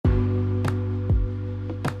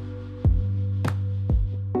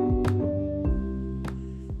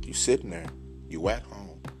You sitting there, you at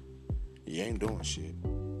home, you ain't doing shit,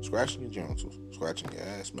 scratching your genitals, scratching your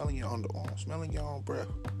ass, smelling your underarm, smelling your own breath.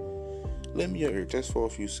 Lend me your ear just for a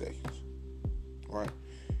few seconds, right?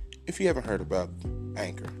 If you haven't heard about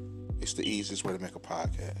Anchor, it's the easiest way to make a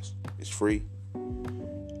podcast. It's free.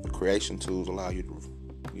 The creation tools allow you to,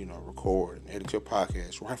 record and edit your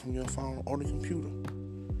podcast right from your phone or the computer.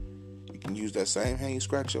 You can use that same hand you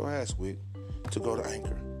scratch your ass with to go to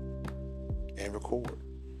Anchor and record.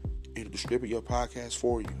 It'll distribute your podcast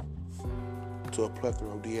for you to a plethora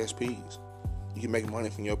of DSPs. You can make money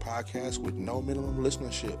from your podcast with no minimum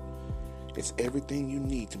listenership. It's everything you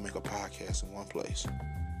need to make a podcast in one place.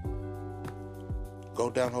 Go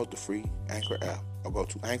download the free Anchor app or go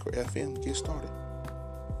to Anchor FM to get started.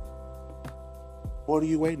 What are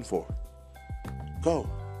you waiting for? Go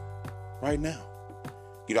right now.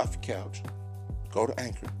 Get off your couch. Go to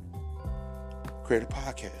Anchor. Create a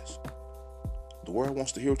podcast. The world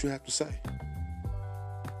wants to hear what you have to say.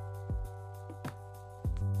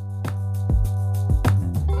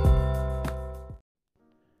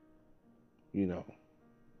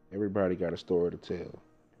 Everybody got a story to tell.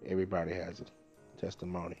 Everybody has a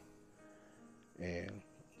testimony. And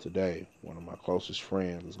today, one of my closest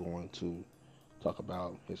friends is going to talk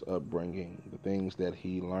about his upbringing, the things that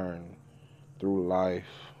he learned through life,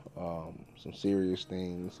 some serious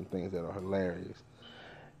things, some things that are hilarious.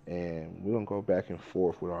 And we're going to go back and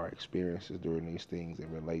forth with our experiences during these things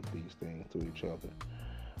and relate these things to each other.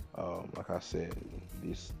 Like I said,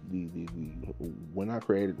 when I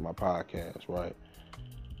created my podcast, right,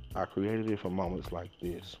 I created it for moments like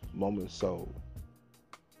this. Moments so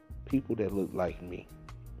people that look like me,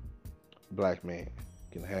 black man,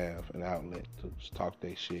 can have an outlet to just talk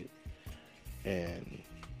their shit and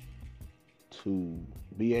to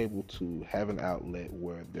be able to have an outlet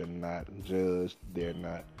where they're not judged, they're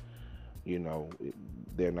not,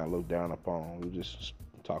 they're not looked down upon. We're just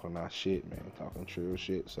talking our shit, man, talking true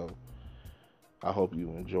shit. So I hope you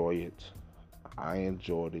enjoy it. I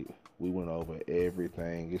enjoyed it. We went over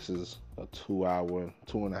everything. This is a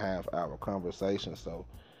 2.5 hour conversation. So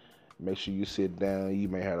make sure you sit down. You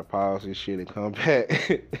may have to pause this shit and come back.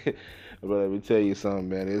 But let me tell you something,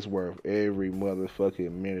 man. It's worth every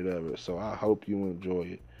motherfucking minute of it. So I hope you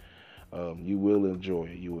enjoy it. You will enjoy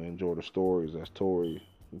it. You will enjoy the stories. As Tori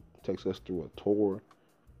takes us through a tour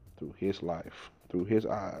through his life, through his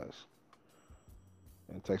eyes,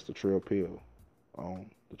 and takes the Trill Pill on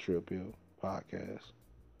the Trill Pill podcast.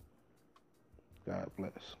 God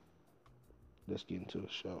bless. Let's get into the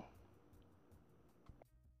show.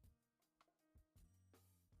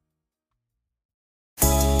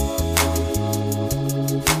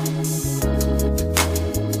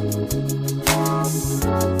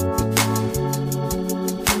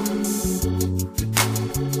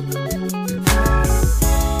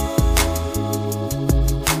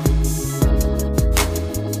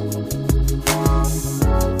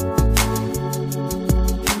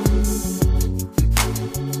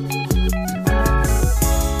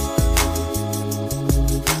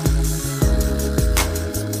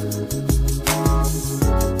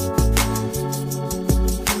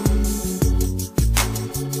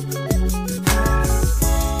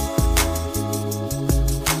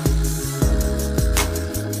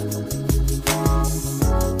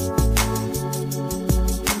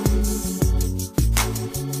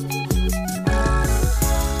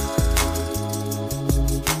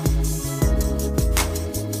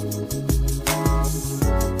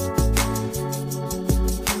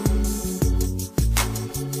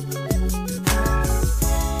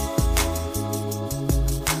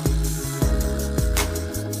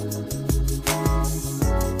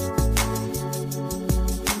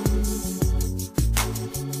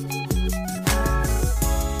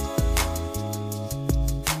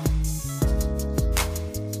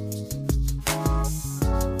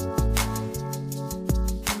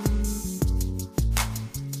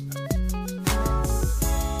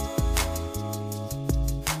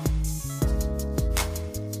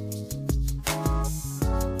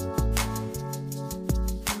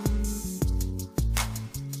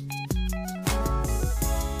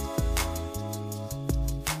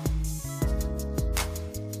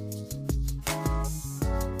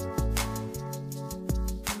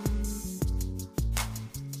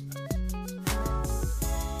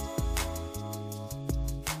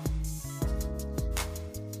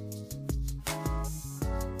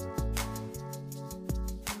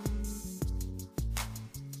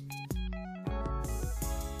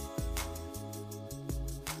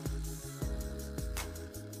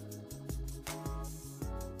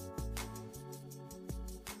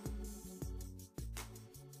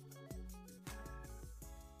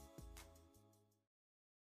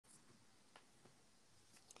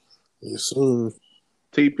 Yes, sir.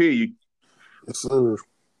 TP, Yes, sir.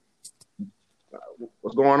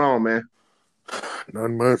 what's going on, man?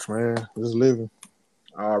 Nothing much, man. Just living.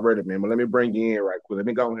 Already, man. But let me bring you in right quick. Let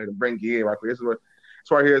me go ahead and bring you in right quick. This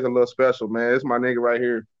right here is a little special, man. This is my nigga right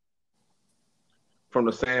here from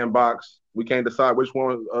the sandbox. We can't decide which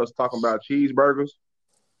one of us talking about cheeseburgers.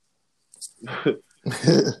 but,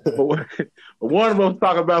 but one of us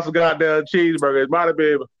talking about some goddamn cheeseburgers. It might have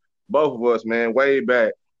been both of us, man, way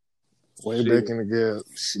back. Way Shit. back in the gap.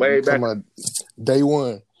 Shit, Way you back. talking about day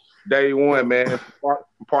one. Day one, man.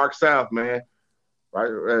 Park South, man. Right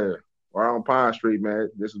there. Right on Pine Street,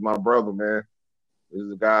 man. This is my brother, man. This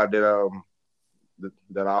is a guy that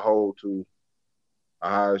I hold to a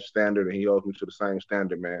higher standard, and he holds me to the same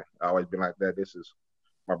standard, man. I always been like that. This is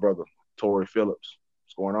my brother, Tory Phillips.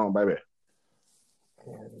 What's going on, baby?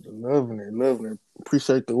 Loving it.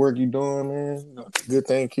 Appreciate the work you doing, man. Good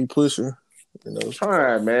thing, keep pushing. You know,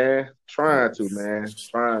 Trying, man. Trying to. Man.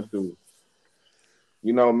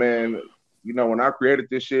 When I created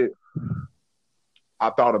this shit, I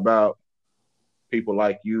thought about people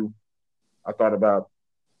like you. I thought about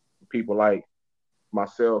people like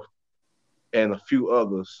myself and a few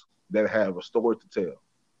others that have a story to tell,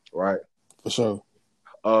 right? for sure.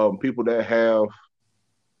 People that have,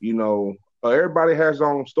 everybody has their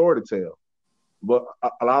own story to tell. But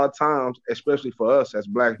a lot of times, especially for us as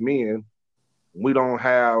black men, we don't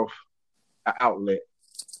have an outlet.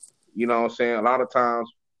 You know what I'm saying? A lot of times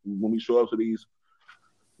when we show up to these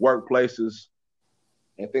workplaces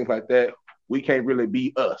and things like that, we can't really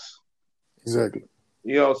be us. Exactly.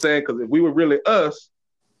 You know what I'm saying? Because if we were really us,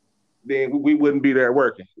 then we wouldn't be there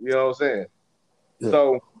working. You know what I'm saying? Yeah.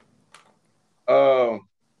 So,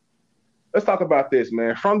 let's talk about this,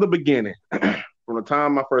 man. From the beginning, from the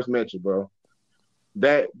time I first met you, bro,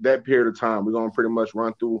 that period of time, we're gonna pretty much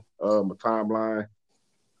run through a timeline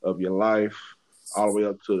of your life all the way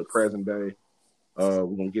up to the present day. We're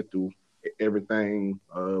gonna get through everything,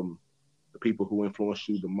 the people who influenced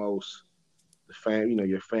you the most,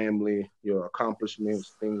 your family, your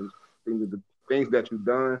accomplishments, things that you've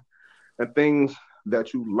done, and things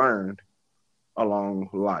that you learned along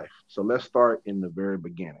life. So let's start in the very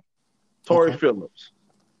beginning. Tory Phillips.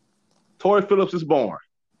 Tory Phillips is born.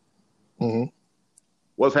 Mm-hmm.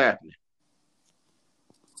 What's happening?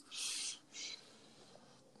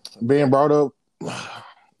 Being brought up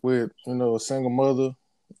with, a single mother,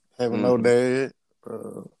 having no dad.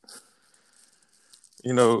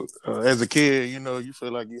 As a kid, you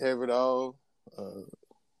feel like you have it all,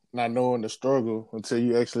 not knowing the struggle until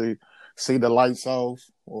you actually see the lights off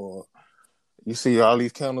or you see all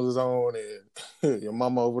these candles on and your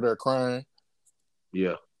mama over there crying.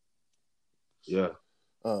 Yeah. Yeah.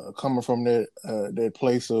 Coming from that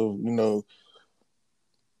place of,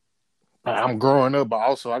 I'm growing up, but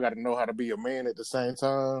also I got to know how to be a man at the same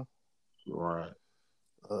time. Right.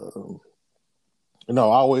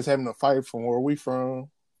 Always having to fight from where we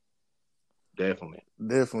from. Definitely.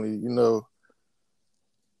 So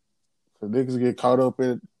niggas get caught up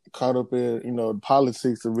in the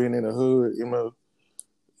politics of being in the hood. You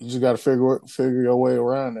just got to figure your way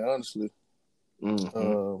around it, honestly.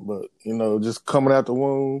 Mm-hmm. But just coming out the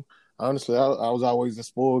womb, honestly, I was always a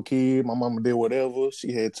spoiled kid. My mama did whatever.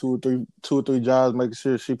 She had two or three jobs, making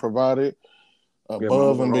sure she provided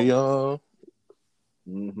above and beyond.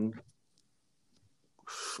 Mm-hmm.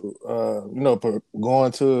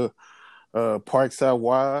 Going to Park South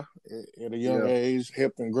Y at a young age,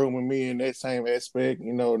 helping grooming me in that same aspect.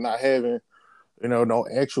 Not having, no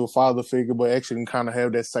actual father figure, but actually kind of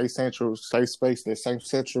have that safe space, that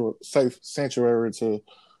safe sanctuary to,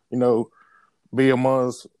 be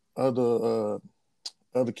amongst other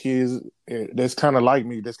kids that's kind of like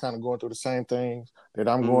me, that's kind of going through the same things that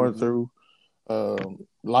I'm going through.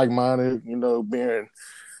 Like-minded, being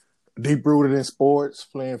deep rooted in sports,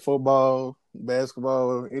 playing football,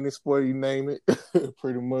 basketball, any sport you name it,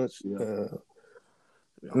 pretty much. Yeah.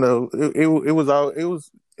 It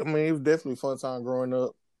was definitely a fun time growing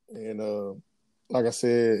up. And like I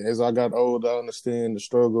said, as I got older, I understand the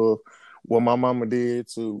struggle of what my mama did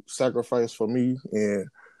to sacrifice for me, and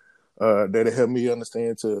that it helped me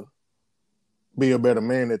understand to be a better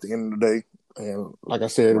man at the end of the day. And like I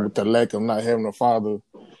said, with the lack of not having a father,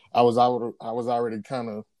 I was already kind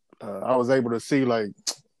of I was able to see like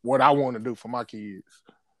what I want to do for my kids.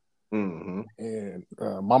 Mm-hmm. And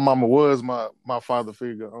my mama was my father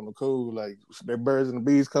figure on the cool. Like that birds and the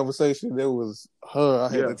bees conversation, that was her I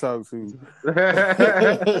had to talk to.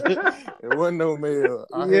 It wasn't no male.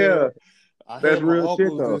 I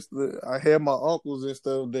had my uncles and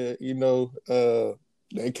stuff that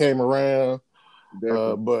they came around.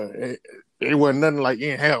 But it wasn't nothing like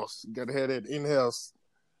in-house. You gotta have that in-house.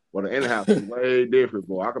 Well, the in-house is way different,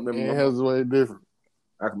 boy. I can remember In-house is way different.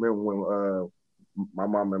 I can remember when my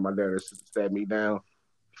mom and my dad sat me down,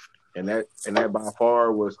 and that by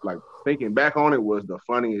far was like, thinking back on it, was the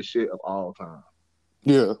funniest shit of all time.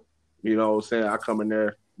 Yeah. You know what I'm saying? I come in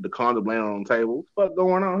there, the condom laying on the table. What the fuck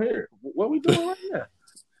going on here? What we doing right now?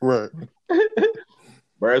 Right.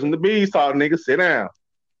 Birds and the bees talk, nigga. Sit down.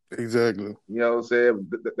 Exactly. You know what I'm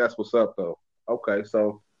saying? That's what's up, though. Okay,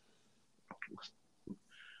 so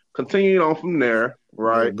continuing on from there,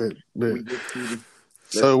 right? Yeah,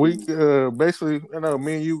 so we basically, you know,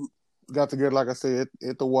 me and you got together, like I said,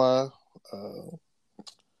 at the Y.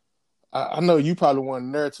 I know you probably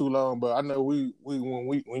wasn't there too long, but I know when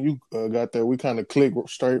you got there, we kind of clicked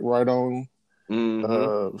straight right on.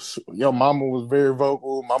 Mm-hmm. Your mama was very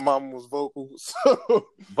vocal. My mama was vocal. So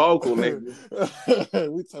vocal, nigga.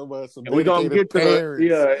 We talking about some. And we gonna get to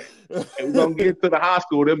parents. and we gonna get to the high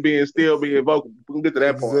school. Them still being vocal. We gonna get to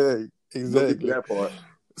that part. Exactly. Get to that part.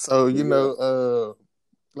 So you know,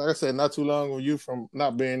 like I said, not too long with you from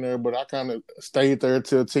not being there, but I kind of stayed there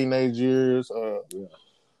till teenage years.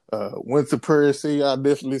 Went to Prairie C. I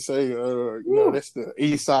definitely say, you know, that's the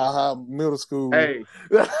East Side High Middle School. Hey,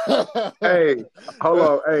 hey, hold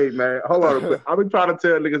on, hey man, hold on. I've been trying to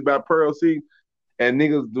tell niggas about Prairie C, and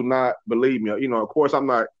niggas do not believe me. You know, of course, I'm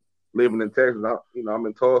not living in Texas. I'm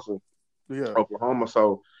in Tulsa, Oklahoma.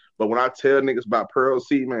 So, but when I tell niggas about Prairie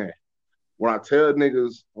C, man, when I tell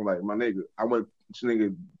niggas, I'm like, my nigga, I went to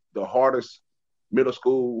nigga the hardest middle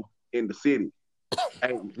school in the city.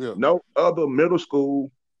 Ain't no other middle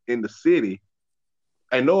school in the city,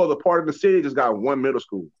 and no other part of the city just got one middle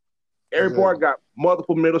school. Every part got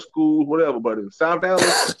multiple middle schools, whatever. But in South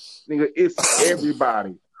Dallas, nigga, it's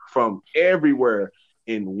everybody from everywhere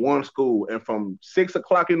in one school. And from 6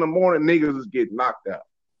 o'clock in the morning, niggas is getting knocked out.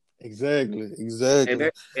 Exactly.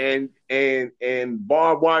 And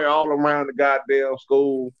barbed wire all around the goddamn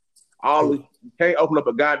school. You can't open up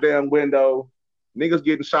a goddamn window. Niggas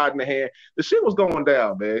getting shot in the hand. The shit was going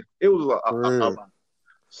down, man. It was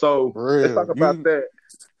so let's talk about that.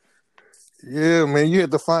 Yeah, man, you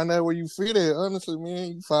have to find out where you fit at. Honestly,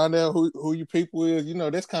 man, you find out who your people is. You know,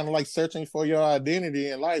 that's kind of like searching for your identity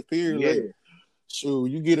in life. Period. Yeah. Like, sure,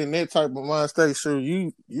 you get in that type of mind state. Sure,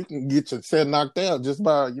 you can get yourself knocked out just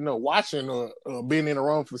by watching or being in the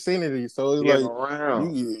wrong vicinity. So it's like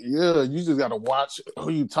around. You just gotta watch who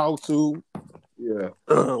you talk to. Yeah.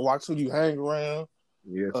 Watch who you hang around.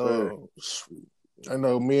 Yes, sir. I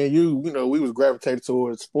know, me and you know, we was gravitated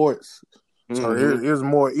towards sports. So it was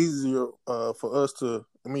more easier for us to,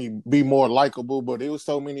 be more likable. But it was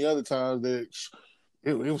so many other times that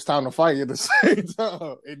it was time to fight at the same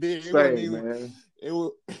time. And then it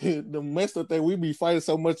was the messed up thing. We be fighting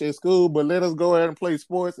so much at school, but let us go out and play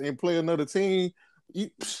sports and play another team.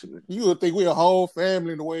 You would think we're a whole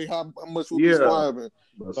family the way how much we be squabbling.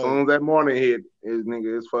 But as soon as that morning hit,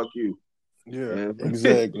 it's fuck you. Yeah,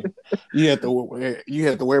 exactly. You had to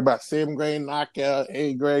worry about 7th grade knockout,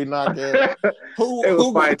 8th grade knockout.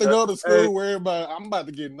 Who got to go to school worry about I'm about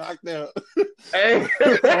to get knocked out? Hey.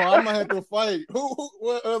 Or I might have to fight.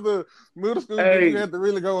 What other middle school you had to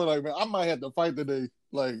really go like, man, I might have to fight today.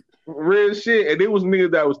 Like real shit. And it was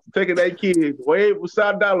niggas that was taking their kids way for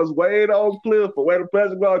South Dallas, way to Oak Cliff, or where the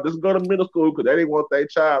president go, just go to middle school because they didn't want their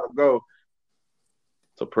child to go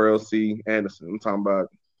to Pearl C. Anderson. I'm talking about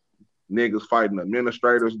niggas fighting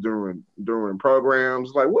administrators during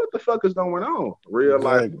programs. Like, what the fuck is going on? Real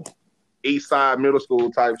life East Side middle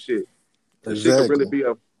school type shit. Shit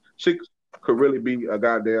could really be a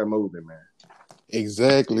goddamn movie, man.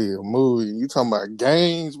 Exactly, a movie. You talking about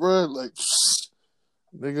gangs, bro? Like,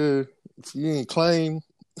 nigga, if you ain't claim,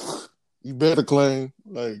 you better claim.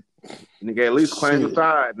 Like, nigga, at least claim your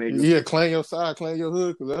side, nigga. Yeah, claim your side, claim your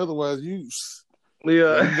hood, because otherwise you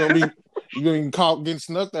gonna be caught getting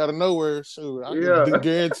snuck out of nowhere. So I can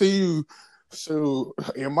guarantee you. So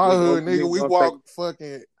in my hood, nigga, we walk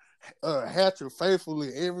fucking Hatcher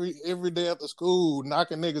faithfully every day after school,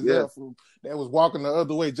 knocking niggas out that was walking the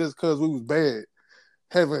other way just because we was bad.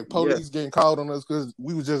 Having police getting called on us because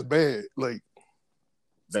we was just bad. Like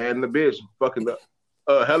bad in the bitch, fucking the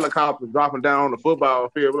helicopter dropping down on the football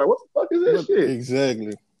field. We're like, what the fuck is that shit?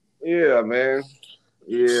 Exactly. Yeah, man.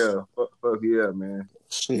 Yeah, fuck yeah, man.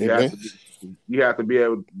 Shit, you have to be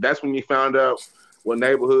able. That's when you found out what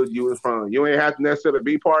neighborhood you was from. You ain't have to necessarily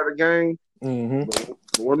be part of the gang. Mm-hmm.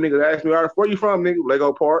 But one nigga asked me, "Where you from, nigga?"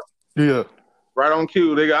 Lego Park. Yeah. Right on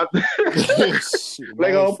cue, they got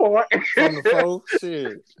Lego Park. From the phone,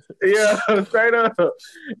 shit. Yeah, straight up.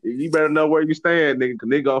 You better know where you stand, nigga, because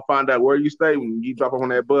they gonna find out where you stay when you drop up on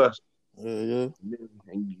that bus. Yeah.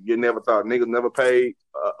 And you never thought niggas never paid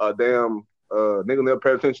a damn nigga never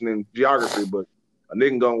paid attention in geography, but a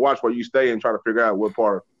nigga gonna watch where you stay and try to figure out what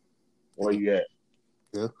part where you at.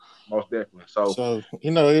 Yeah. Most definitely. So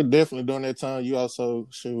it definitely during that time you also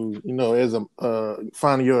as a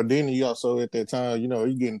finding your identity, you also at that time,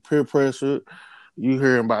 you getting peer pressure, you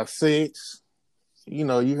hearing about sex, you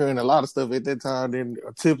hearing a lot of stuff at that time than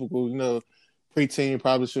a typical, preteen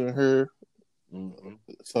probably shouldn't hear. mm-hmm.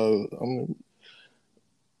 So I mean,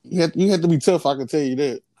 you have to be tough, I can tell you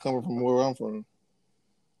that, coming from where I'm from.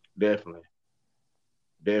 Definitely.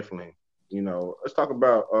 Let's talk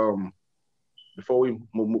about before we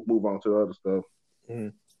move on to other stuff,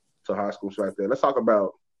 to high school shit like that. Let's talk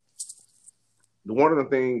about one of the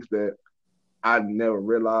things that I never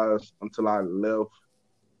realized until I left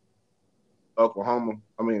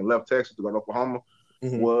left Texas to go to Oklahoma,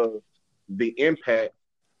 was the impact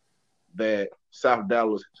that South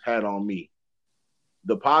Dallas had on me.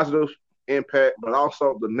 The positive impact, but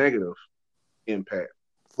also the negative impact.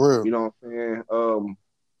 For real. You know what I'm saying?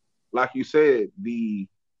 Like you said, the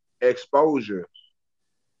exposure,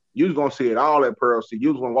 you was gonna see it all at Pearl City.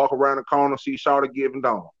 You was gonna walk around the corner, see Shawty giving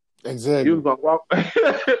down. Exactly. You was gonna walk.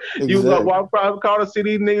 You was gonna walk across the corner, see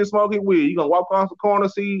these niggas smoking weed. You gonna walk across the corner,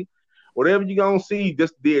 see whatever you gonna see.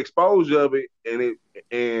 Just the exposure of it,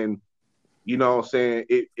 and you know what I'm saying,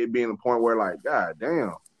 it being a point where like, god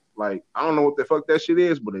damn, like I don't know what the fuck that shit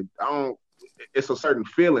is, but it's a certain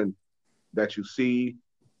feeling that you see,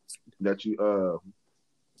 that you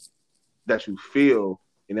feel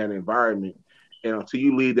in that environment, and until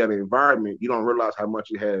you leave that environment, you don't realize how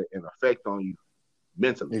much it had an effect on you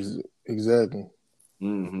mentally. Exactly.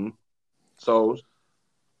 Mm-hmm. So,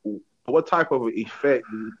 what type of effect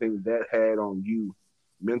do you think that had on you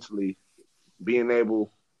mentally, being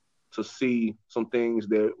able to see some things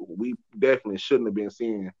that we definitely shouldn't have been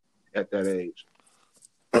seeing at that age?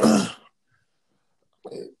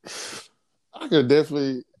 I could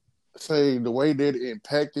definitely say the way that it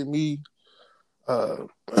impacted me,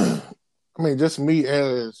 just me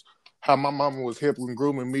as how my mama was helping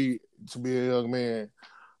grooming me to be a young man,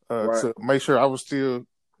 Right. to make sure I was still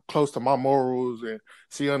close to my morals, and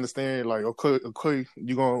she understand like, okay,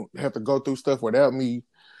 you're going to have to go through stuff without me,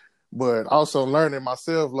 but also learning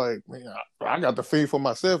myself, like, man, I got to feed for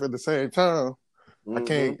myself at the same time.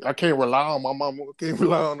 Mm-hmm. I can't rely on my mama. I can't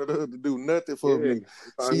rely on her to do nothing for me.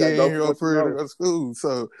 She ain't here up here to go to school.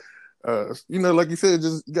 So, like you said,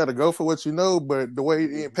 just you got to go for what you know. But the way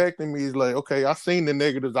it impacted me is like, okay, I seen the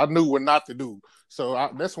negatives. I knew what not to do.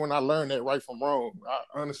 So that's when I learned that right from wrong. I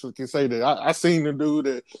honestly can say that. I seen the dude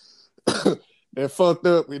that that fucked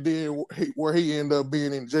up and then where he ended up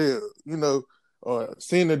being in jail, or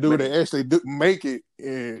seeing the dude that actually make it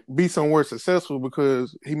and be somewhere successful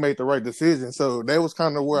because he made the right decision. So that was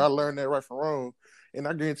kind of where I learned that right from wrong. And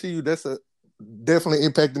I guarantee you that's definitely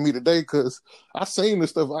impacted me today, because I seen the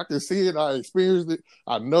stuff. I can see it. I experienced it.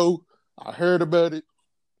 I know. I heard about it.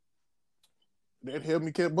 That helped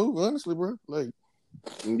me keep moving, honestly, bro. Like,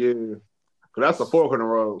 yeah. Because that's a fork in the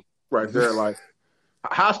road right there. Like,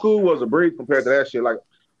 high school was a breeze compared to that shit. Like,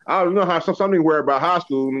 I don't know how something worry about high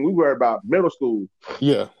school, and we worry about middle school.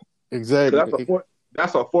 Yeah, exactly.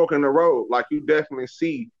 That's a fork in the road. Like, you definitely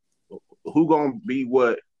see who gonna be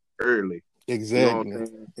what early. Exactly.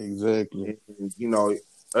 Exactly. And,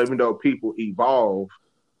 even though people evolve,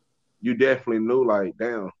 you definitely knew, like,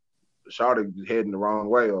 damn, Shawty heading the wrong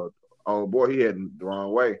way, or oh boy, he heading the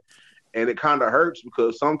wrong way. And it kind of hurts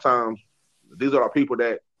because sometimes these are people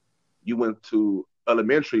that you went to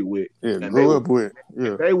elementary with, and grew up with.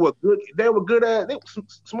 Yeah, they were good. They were good at. They were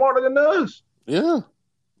smarter than us. Yeah,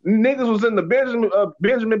 niggas was in the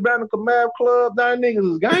Benjamin Banneker Math Club. That niggas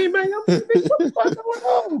was gang banging. What the fuck going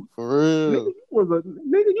on? For real,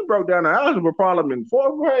 nigga, you broke down the algebra problem in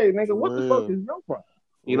 4th grade, nigga. What the fuck is your problem?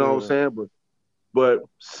 You know what I'm saying? But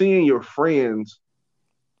seeing your friends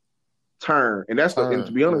turn, and and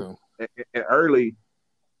to be honest, and early.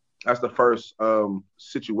 That's the first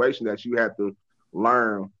situation that you have to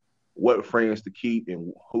learn what friends to keep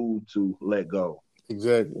and who to let go.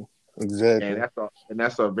 Exactly. And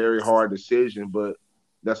that's a very hard decision, but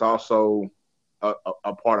that's also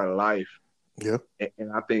a part of life. Yeah.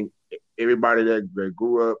 And I think everybody that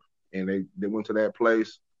grew up and they went to that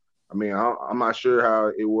place. I mean, I'm not sure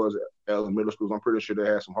how it was at middle schools. I'm pretty sure they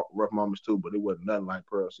had some rough moments too, but it wasn't nothing like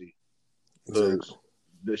Pearl City. Exactly.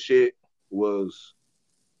 The shit was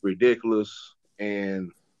ridiculous,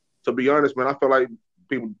 and to be honest, man, I feel like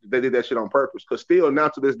they did that shit on purpose. Cause still now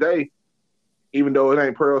to this day, even though it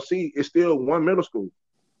ain't Pearl C, it's still one middle school.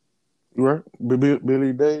 Right,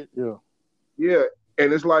 Billy Day, yeah,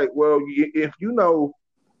 and it's like, well, if you know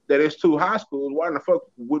that it's 2 high schools. Why in the fuck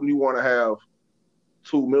wouldn't you want to have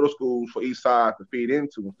 2 middle schools for each side to feed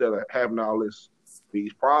into instead of having all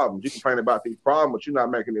these problems? You complain about these problems, but you're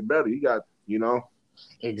not making it better. You got,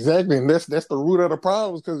 Exactly, and that's the root of the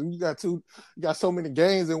problems because you got so many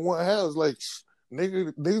gangs in one house. Like,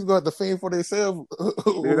 niggas gonna have to fend for themselves.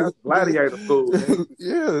 Yeah, that's gladiator school. Man.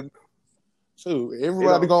 Yeah. So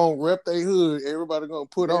everybody gonna rep their hood. Everybody gonna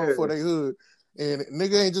put on for their hood. And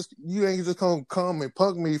nigga you ain't just gonna come and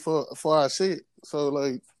punk me for our shit. So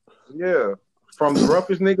like, yeah, from the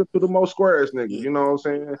roughest nigga to the most squarest nigga. You know what I'm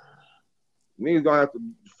saying? Niggas gonna have to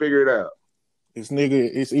figure it out. This nigga,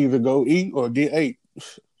 it's either go eat or get ate.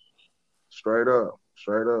 Straight up.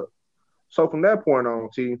 So from that point on,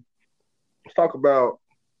 T, let's talk about,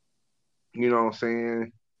 you know what I'm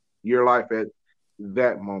saying, your life at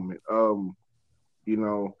that moment.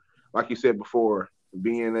 Like you said before,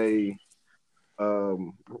 being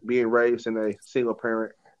raised in a single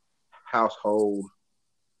parent household,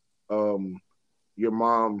 your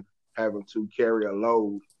mom having to carry a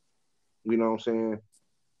load, you know what I'm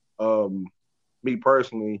saying? Me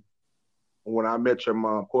personally, when I met your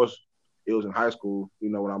mom, of course, it was in high school,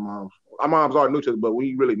 when our moms are new to it, but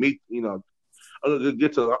we really meet,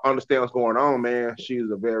 get to understand what's going on, man. She's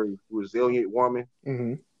a very resilient woman,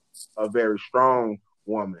 a very strong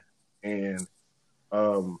woman, and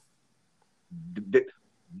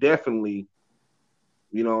definitely,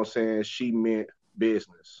 you know what I'm saying, she meant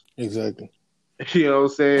business. Exactly. You know what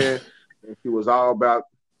I'm saying? And she was all about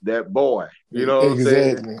that boy. You know what I'm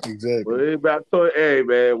saying? Exactly. But it's about Tory. Hey,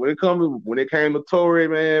 man, when it came to Tory,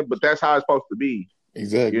 man, but that's how it's supposed to be.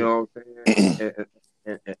 Exactly. You know what I'm saying?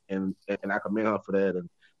 and I commend her for that, and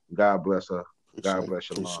God bless her. God bless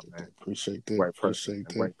your mom, man. Appreciate that. Great person.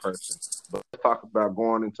 But let's talk about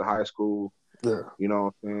going into high school. Yeah. You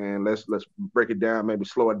know what I'm saying? Let's break it down, maybe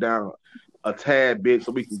slow it down a tad bit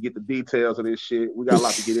so we can get the details of this shit. We got a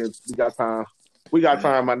lot to get in. We got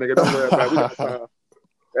time. My nigga. Don't worry about it. We got time.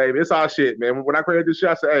 Hey, this our shit, man. When I created this shit,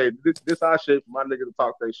 I said, hey, this our shit for my nigga to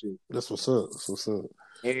talk that shit. That's what's up.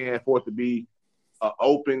 And for it to be an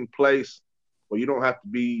open place where you don't have to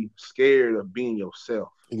be scared of being yourself.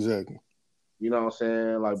 Exactly. You know what I'm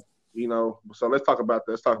saying? Like, so let's talk about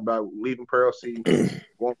that. Let's talk about leaving Pearl C, going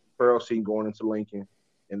from Pearl C, going into Lincoln,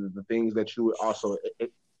 and the things that you were also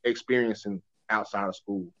experiencing outside of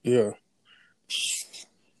school. Yeah.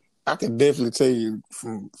 I can definitely tell you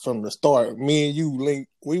from the start, me and you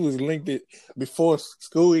we was linked it before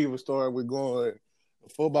school even started. We're going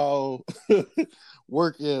football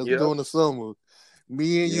work during the summer.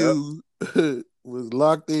 Me and you was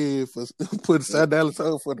locked in for putting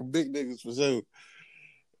 $7 for the big niggas for sure.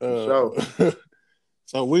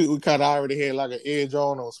 So we kind of already had like an edge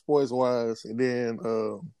on sports wise, and then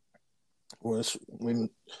when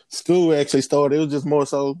school actually started, it was just more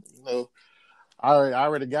so, I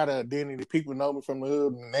already got an identity. People know me from the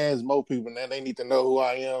hood, and there's more people now. They need to know who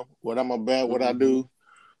I am, what I'm about, what I do,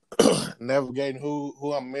 navigating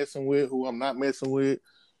who I'm messing with, who I'm not messing with.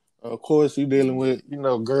 Of course, you dealing with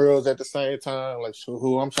girls at the same time, like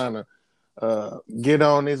who I'm trying to get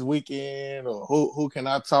on this weekend, or who can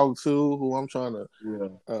I talk to, who I'm trying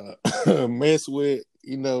to mess with.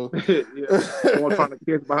 Someone trying to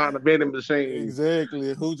kiss behind the vending machine.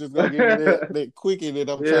 Exactly. Who just gonna give me that quickie that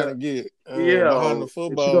I'm trying to get behind the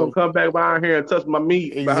football. She gonna come back behind here and touch my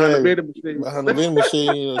meat behind the vending machine. Behind the vending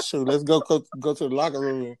machine. Shoot, let's go to the locker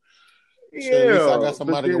room. Yeah, at least I got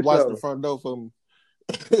somebody to watch the front door for me.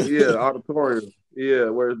 Auditorium. Yeah,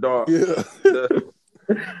 where it's dark. Yeah.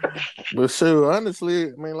 But sure,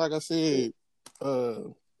 honestly, I mean, like I said,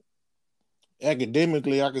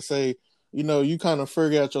 academically, I could say, you kind of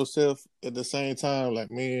figure out yourself at the same time, like,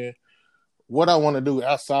 man, what I want to do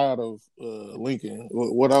outside of Lincoln,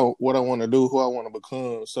 what I want to do, who I want to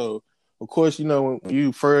become. So, of course, when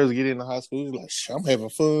you first get into high school, you're like, I'm having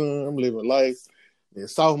fun, I'm living life. Then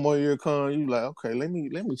sophomore year comes, you like, okay, let me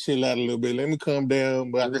chill out a little bit, let me calm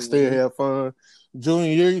down, but I can still have fun.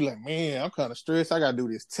 Junior year, you're like, man, I'm kind of stressed. I got to do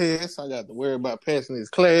this test. I got to worry about passing this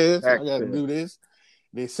class. I got to do this.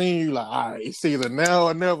 They seen you like, all right, it's either now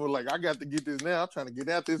or never. Like, I got to get this now. I'm trying to get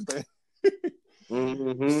out this thing.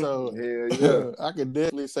 So I could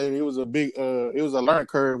definitely say it was a big, it was a learning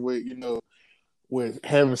curve with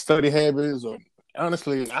having study habits. Or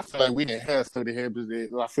honestly, I feel like we didn't have study habits that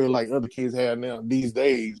I feel like other kids have now these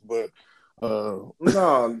days. But no,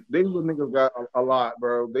 these little niggas got a lot,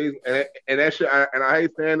 bro. And that shit, and I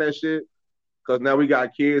hate saying that shit because now we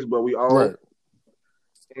got kids, but we old. Right.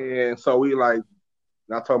 And so we like.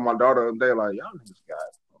 I told my daughter the other day, like, y'all niggas got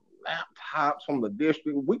laptops from the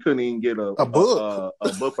district. We couldn't even get a book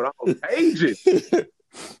with all the pages.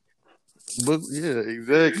 Book, yeah,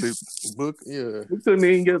 exactly. Book, yeah. We couldn't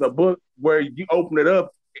even get a book where you open it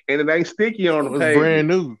up and it ain't sticky on It the was pages. brand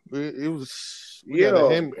new. It was. We got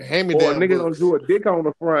a Yeah. hand me Or a down nigga book. gonna do a dick on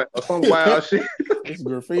the front or some wild shit. It's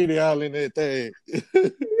graffiti all in that thing.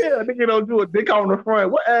 Yeah, nigga don't do a dick on the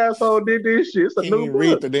front. What asshole did this shit? It's a Can't new even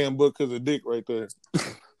read book. the damn book because of dick right there.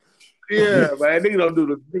 Yeah, man. Nigga don't do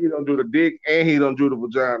the dick and he don't do the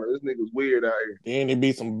vagina. This nigga's weird out here. Then it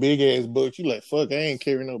be some big ass books. You like, fuck, I ain't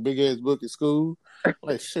carrying no big ass book at school.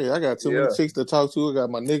 Like, shit, I got too many Yeah. chicks to talk to. I got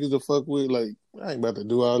my niggas to fuck with. Like, I ain't about to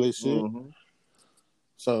do all this shit. Mm-hmm.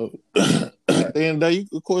 So, at the end of the day,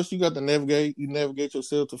 of course, you got to navigate. You navigate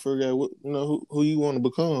yourself to figure out what, who you want to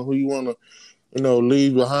become, who you want to,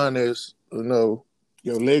 leave behind as, your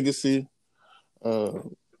legacy.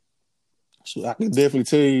 So I can definitely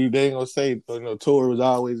tell you, they ain't gonna say, Tori was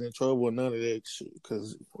always in trouble or none of that shit,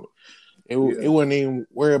 because it wasn't even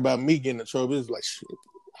worried about me getting in trouble. It was like, shit,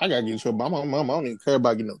 I gotta get in trouble. My mom, I don't even care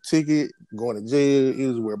about getting no ticket, going to jail. It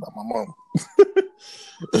was worried about my mom.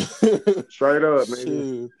 Straight up,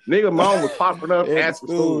 nigga. Nigga mom was popping up at the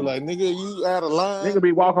school. Like, nigga, you out of line. Nigga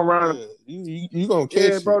be walking around. Yeah, you gonna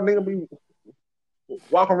catch it. Bro, nigga be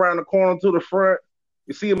walking around the corner to the front.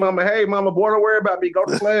 You see your mama, hey, mama, boy, don't worry about me. Go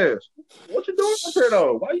to class. What you doing up here,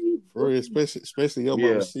 though? Why you? For real, especially your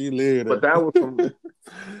mama. She lived but that was some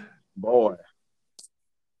boy.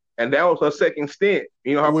 And that was her second stint.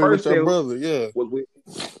 Her first stint brother, yeah. Was with,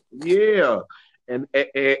 yeah. And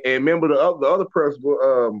remember the other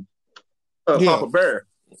principal, Papa Bear.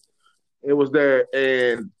 It was there,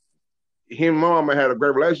 and him and mama had a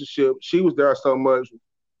great relationship. She was there so much.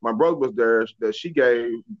 My brother was there that he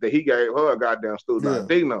gave her a goddamn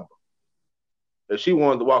student ID number. If she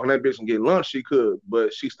wanted to walk in that bitch and get lunch, she could,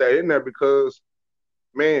 but she stayed in there because,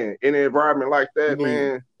 man, in an environment like that,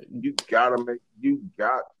 man,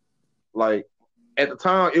 like, at the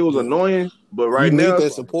time it was annoying, but right now you need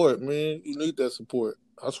that support, man. You need that support.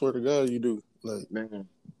 I swear to God, you do. Like, man,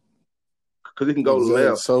 because it can go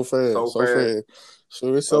left so fast.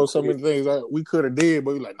 So it's so many things we could have did,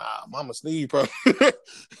 but we like, nah, Mama Sneed probably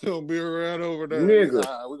gonna be around over there. Nigga.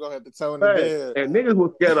 Nah, we're gonna have to tone it down. And niggas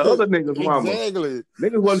was scared of other niggas' mamas. Exactly.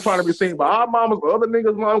 Niggas wasn't trying to be seen by our mamas or other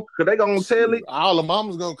niggas' mamas, because they gonna tell it. All the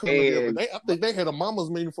mamas gonna come together. I think they had a mamas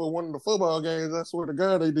meeting for one of the football games. I swear to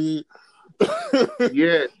God they did.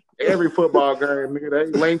 Yeah, every football game, nigga, they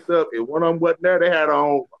linked up. If one of them wasn't there, they had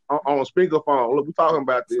on speakerphone. Look, we talking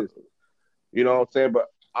about this. You know what I'm saying? But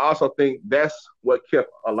I also think that's what kept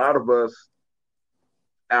a lot of us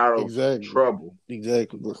out of trouble.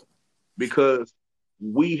 Exactly. Because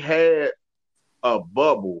we had a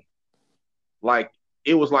bubble. Like,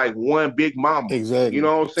 it was like one big mama. Exactly. You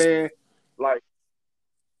know what I'm saying? Like,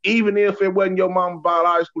 even if it wasn't your mama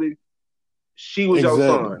biologically, she was your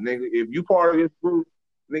son, nigga. If you part of this group,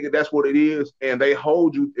 nigga, that's what it is. And they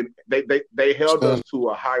hold you, and they held us to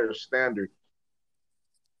a higher standard.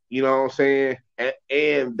 You know what I'm saying?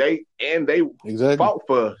 And they fought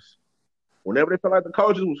for us. Whenever they felt like the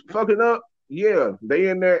coaches was fucking up, yeah, they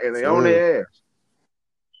in there and they on their ass.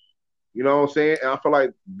 You know what I'm saying? And I feel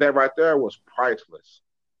like that right there was priceless,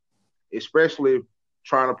 especially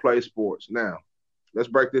trying to play sports. Now, let's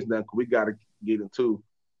break this down because we got to get into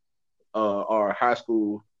our high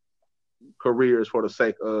school careers for the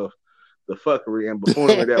sake of the fuckery and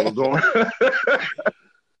buffoonery that was going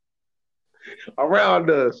around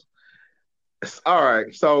us. All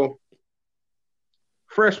right, so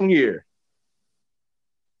freshman year,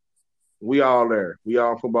 we all there. We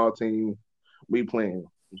all football team. We playing.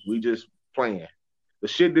 We just playing. The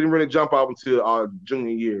shit didn't really jump out until our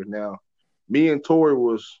junior year. Now, me and Tori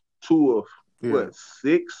was two of,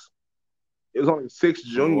 6? It was only 6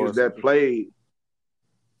 juniors that played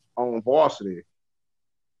on varsity.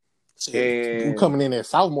 And we coming in as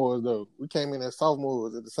sophomores, though. We came in as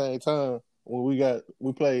sophomores at the same time when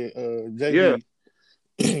we played JV.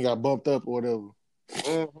 Yeah. Got bumped up or whatever.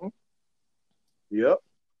 Mm-hmm. Yep.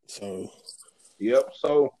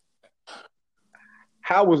 So,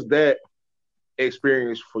 how was that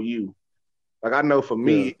experience for you? Like, I know for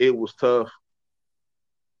me, it was tough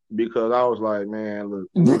because I was like, man, look,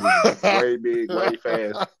 way big, way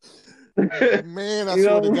fast. Man, I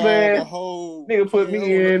swear to God, the whole nigga put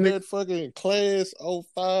me in that fucking class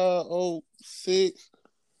 05, 06.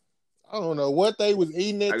 I don't know what they was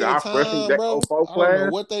eating at that time, bro. I don't know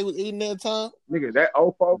what they was eating that time. Nigga, that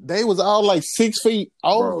 04. They was all like 6 feet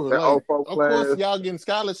over. Bro, that like, 04 of class, course, y'all getting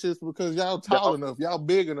scholarships because y'all tall enough, y'all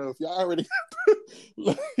big enough, y'all already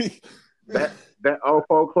like that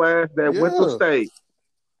 04 class that went to state,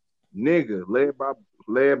 nigga,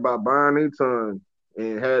 led by Byron Eaton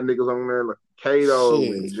and had niggas on there like Cato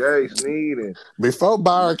Shit. and Jay Sneed and Before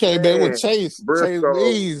Byron came back with Chase Briscoe.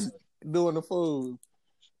 Bees doing the food.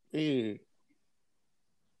 Yeah.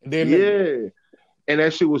 And then Yeah. And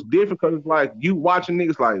that shit was different because it's like you watching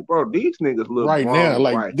niggas like, bro, these niggas look right grown now,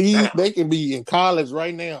 like right these, now. they can be in college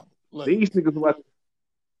right now. Like, These niggas like,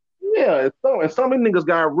 yeah, and some of these niggas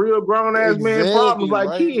got real grown ass man problems like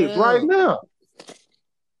right kids now. right now.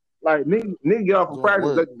 Like nigga get off from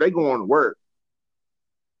practice, they going to work.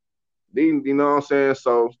 You know what I'm saying?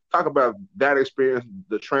 So talk about that experience,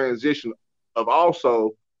 the transition of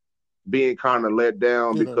also being kind of let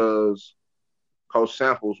down because Coach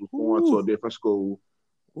Samples was going to a different school.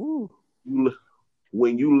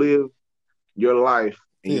 When you live your life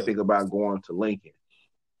and you think about going to Lincoln,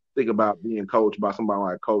 think about being coached by somebody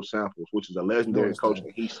like Coach Samples, which is a legendary coach,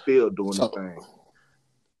 and he's still doing his thing.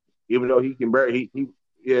 Even though he can barely, he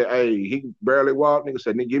barely walk. Nigga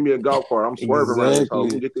said, "Nigga, give me a golf cart. I'm swerving around this hole. We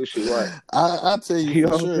can get this shit right." I tell you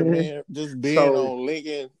for sure, man. Just being So, on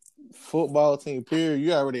Lincoln football team, period.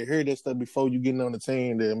 You already heard that stuff before you getting on the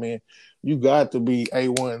team. There, man. You got to be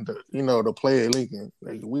A1 to play at Lincoln.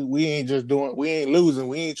 Like we ain't just doing. We ain't losing.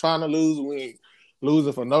 We ain't trying to lose. We ain't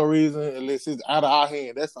losing for no reason unless it's out of our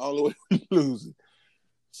hand. That's the only way we losing.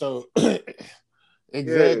 So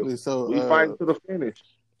exactly. So we fighting to the finish.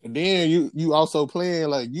 And then you also playing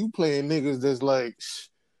niggas that's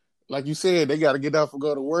like you said, they got to get up and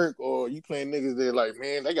go to work, or you playing niggas that like,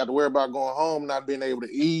 man, they got to worry about going home, not being able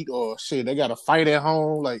to eat, or shit, they got to fight at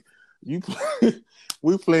home. Like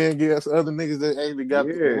we playing against other niggas that actually got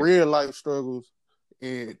real life struggles,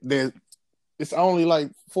 and that it's only like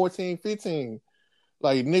 14, 15.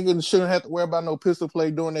 Like niggas shouldn't have to worry about no pistol play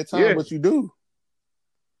during that time, but you do.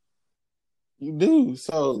 You do.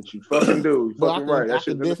 So you fucking do. You fucking right. I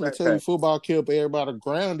can definitely tell you football kept everybody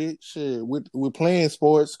grounded. Shit, with playing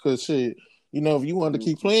sports, because shit, if you want to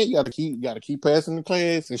keep playing, you got to keep passing the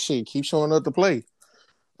class and shit, keep showing up to play.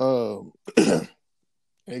 Well,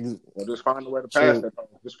 just find a way to pass that.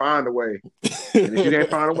 Just find a way. And if you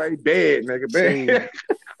can't find a way, dead, nigga, dead.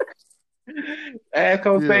 Ask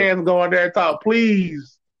Coach Sands go in there and talk,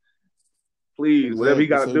 please. Please, whatever he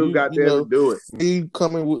got to do, goddamn, do it. Me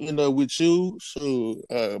coming with you, so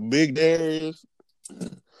Big Darius.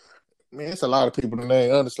 Man, it's a lot of people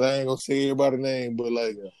name. Honestly, I ain't gonna say everybody's name, but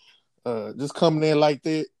like, just coming in like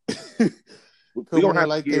that, we gonna have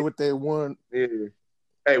like that with that one. Yeah.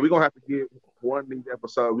 Hey, we're gonna have to get one of these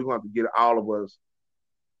episodes. We're gonna have to get all of us.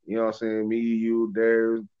 You know what I'm saying? Me, you,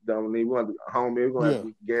 Darius, Dominique. We're gonna have to, homie. We're gonna have to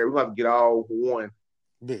get Gary. We're gonna have to get all one.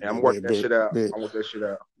 I'm working that shit out. I want that shit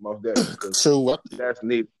out. Most definitely. So that's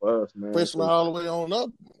neat for us, man. Especially all the way on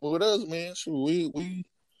up with us, man. So we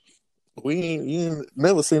ain't, you ain't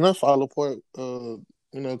never seen us fall apart.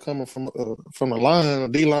 Coming from the line, or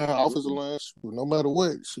D line, offensive line. No matter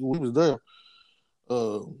what, we was there.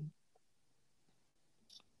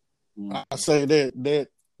 I say that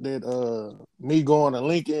me going to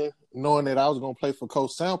Lincoln, knowing that I was gonna play for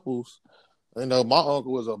Coach Samples, my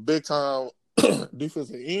uncle was a big time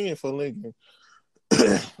defensive end for Lincoln,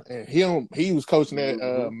 and he was coaching at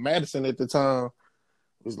Madison at the time.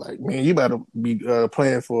 It was like, man, you better be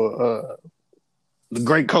playing for the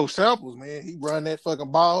great Coach Samples, man. He run that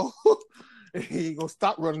fucking ball. He ain't gonna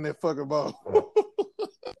stop running that fucking ball.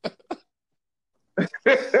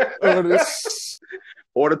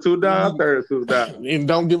 Order 2 down, 32 down. And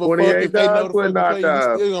don't give a fuck if they know the fucking play, you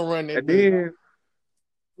still gonna run that. And then,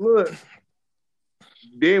 look,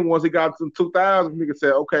 then once he got to 2000, nigga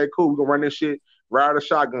said, okay, cool, we're gonna run this shit, ride a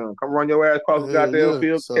shotgun. Come run your ass across the goddamn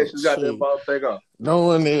field, catch this goddamn ball, take off.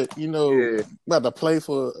 Knowing that, about to play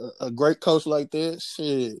for a great coach like that,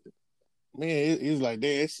 shit, man, it's like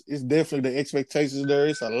that. It's definitely the expectations there.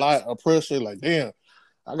 It's a lot of pressure. Like, damn,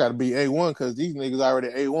 I got to be A1 because these niggas already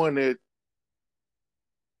A1 that.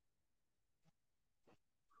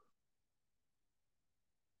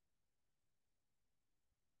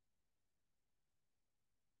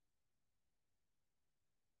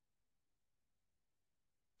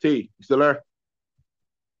 T, you still there?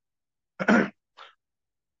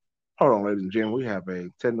 Hold on, ladies and gentlemen. We have a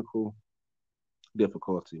technical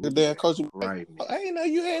difficulty. The damn coach, right? I didn't know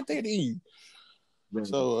you had that in you.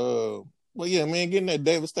 So, well, yeah, man, getting that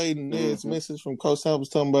devastating message from Coach Samples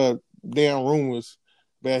talking about damn rumors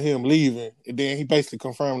about him leaving, and then he basically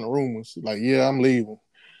confirmed the rumors. Like, yeah, I'm leaving.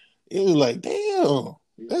 It was like, damn.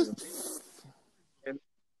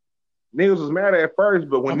 Niggas was mad at first,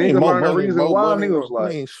 but when niggas learned the reason why, niggas was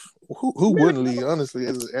like, who wouldn't leave? Honestly,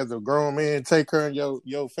 as a grown man, take care of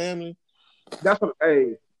your family. That's what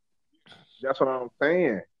I'm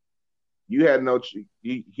saying. You had no.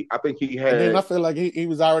 I think he And then I had feel like he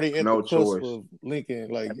was already at the no cusp choice. of Lincoln.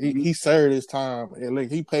 Like he served his time, and like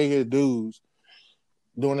he paid his dues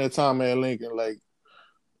during that time at Lincoln. Like,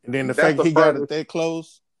 and then the That's fact the he got it furthest. that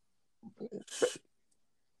close.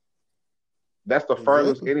 That's the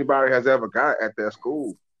furthest Exactly. anybody has ever got at that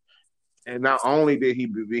school. And not only did he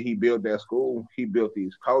build that school, he built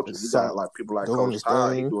these coaches. It's You got Sock like people like doing Coach his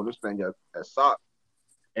Todd. He thing. doing this thing at Sock,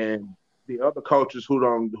 and the other coaches who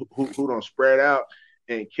don't spread out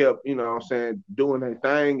and kept, you know what I'm saying, doing their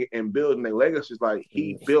thing and building their legacies. Like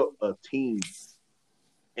he built a team,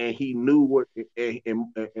 and he knew what, and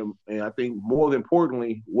I think more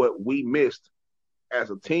importantly, what we missed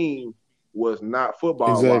as a team was not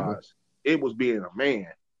football Exactly. wise. It was being a man.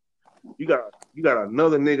 You got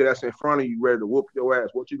another nigga that's in front of you ready to whoop your ass.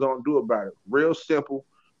 What you gonna do about it? Real simple,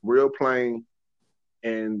 real plain,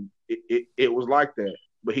 and it was like that.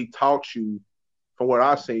 But he taught you, from what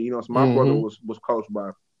I've seen. You know, so my brother was coached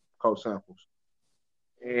by Coach Samples,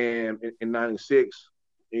 and in '96,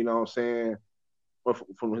 you know what I'm saying,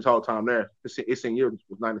 from his whole time there, it's in years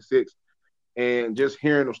was '96, and just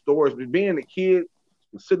hearing the stories, being a kid,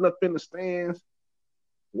 sitting up in the stands,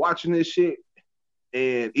 watching this shit.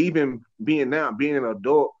 And even being an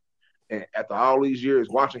adult, and after all these years,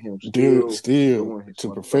 watching him Dude, still still doing his to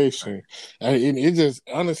motherfucking thing. perfection. And it just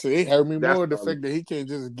honestly, it hurt me That's more the probably, fact that he can't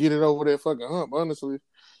just get it over that fucking hump. Honestly,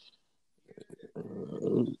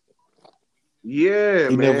 yeah,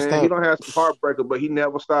 he never man. He stopped. don't have some heartbreaker, but he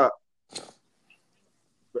never stopped.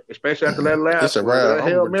 Especially after that It's last a one, wrap. that I'm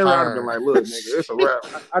Hail Mary, I'd have been retired. like, "Look, nigga, it's a wrap."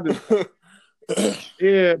 I just,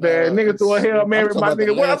 yeah, man. Nah, Nigga threw a Hail I'm Mary, talking my about the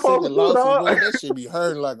nigga. What I last supposed second to do, losses, dog? boy. That should be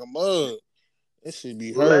hurting like a mug. That should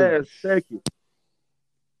be hurting. Last second.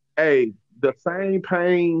 Hey, the same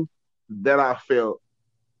pain that I felt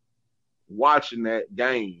watching that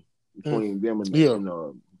game between them and Yeah,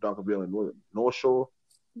 Dunkerville and North Shore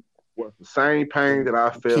was the same pain that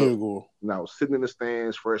I felt Kilgore. when I was sitting in the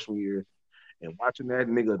stands freshman year and watching that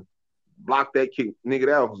nigga block that kick. Nigga,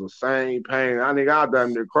 that was the same pain. I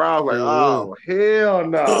done the crowd like, Yeah. oh hell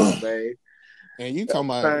no, man. And you That's talking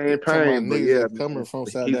the same about pain, but niggas yeah, that coming man, from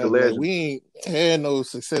South he's a Dallas, like legend. we ain't had no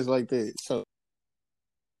success like that. So,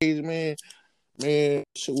 man, it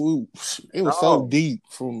was so No, deep.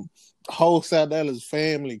 From the whole South Dallas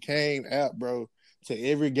family came out, bro, to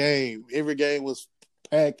every game. Every game was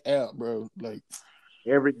packed out, bro. Like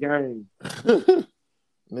every game. nigga,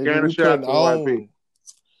 Scanning we shot putting to YP. on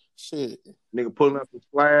shit. Nigga pulling up in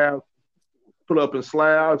slabs, put up in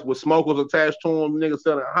slabs with smokers attached to them. Nigga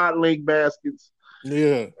selling hot link baskets,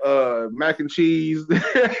 Yeah, mac and cheese.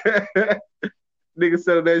 Nigga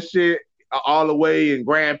selling that shit all the way in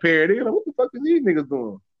Grand Prairie. Nigga, like, what the fuck is these niggas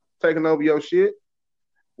doing? Taking over your shit?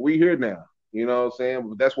 We here now. You know what I'm saying?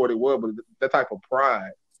 But that's what it was. But that type of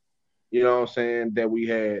pride, you know what I'm saying, that we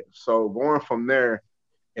had. So going from there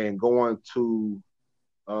and going to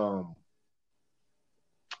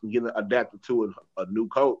getting adapted to a new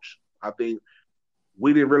coach, I think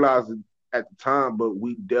we didn't realize it at the time, but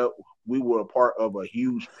we were a part of a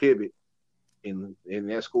huge pivot in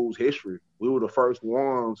that school's history. We were the first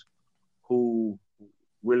ones who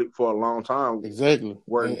really, for a long time, exactly.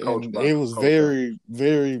 weren't coached And by it was Coach Samples. very,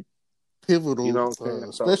 very pivotal, You know what I'm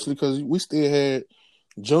saying? So, especially because we still had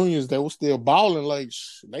juniors that were still balling. Like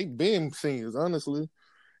they been seniors, honestly,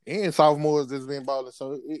 and sophomores that's been balling.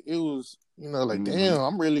 So it was, like damn,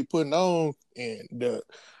 I'm really putting on, and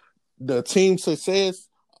the team success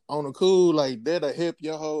on the cool, like that'll help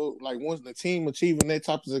your whole, like once the team achieving that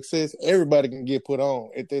type of success, everybody can get put on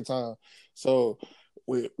at that time. So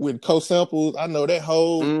with Coach Samples, I know that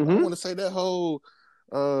whole, I want to say that whole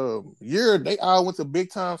year they all went to big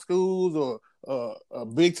time schools or a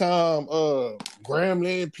big time Grambling,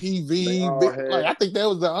 they PV, all like had, I think that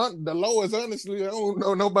was the lowest. Honestly, I don't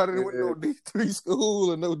know nobody that went no D3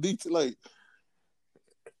 school or no D2 like.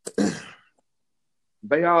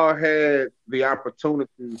 they all had the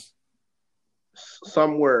opportunity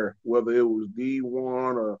somewhere, whether it was D1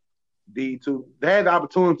 or D2. They had the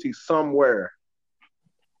opportunity somewhere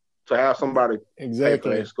to have somebody pay for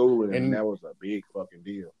their schooling, and that was a big fucking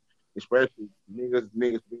deal. Especially niggas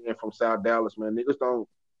being from South Dallas, man. Niggas don't.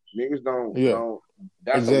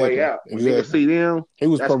 That's a way out. When niggas see them, he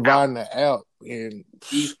was providing out. the out, and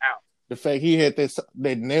he's out. The fact he had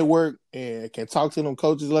that network and can talk to them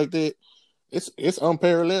coaches like that, it's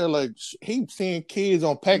unparalleled. Like he seeing kids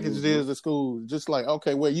on package deals at school, just like,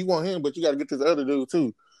 okay, well, you want him, but you got to get this other dude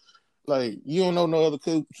too. Like you don't know no other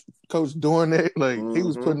coach doing that. Like he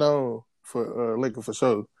was putting on for Lincoln for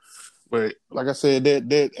sure. But like I said,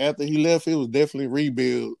 that after he left, it was definitely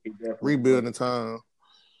rebuilding time.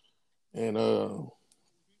 And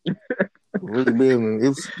rebuilding.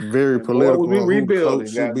 It's very And boy, was political we on who the coach rebuilding.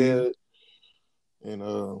 should be, Goddamn.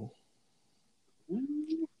 and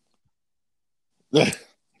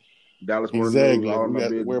Dallas Morning News, exactly. all in We my got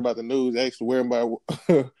to worry business. about the news. Actually, worry about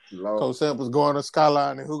Coach Samples going to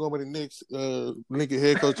Skyline and who gonna be the next Lincoln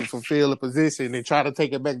head coach to fulfill a position and try to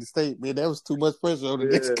take it back to state. Man, that was too much pressure on the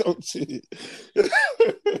next coach.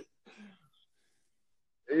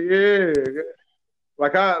 Yeah.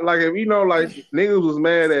 Like if you know, like niggas was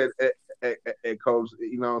mad at Coach,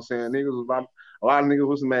 you know what I'm saying? A lot of niggas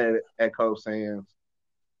was mad at Coach Sands.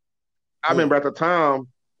 I remember at the time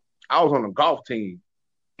I was on a golf team.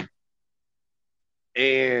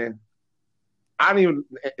 And I didn't even,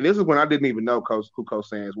 and this is when I didn't even know who Coach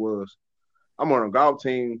Sands was. I'm on a golf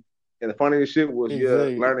team, and the funniest shit was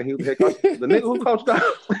learning he was the head coach. The nigga who coached us.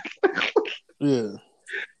 Yeah.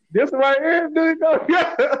 This right here, dude.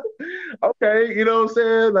 Yeah. Okay, you know what I'm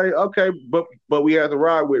saying? Like, okay, but we had to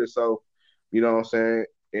ride with it. So, you know what I'm saying?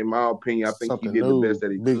 In my opinion, I think Something he did new. the best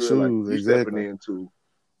that he big could. Shoes, like you exactly. stepping into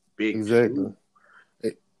big shoes.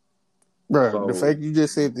 Bro, So, the fact you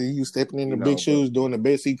just said that you stepping in the big shoes, doing the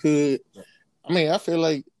best he could. I mean, I feel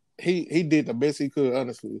like he did the best he could.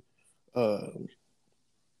 Honestly, I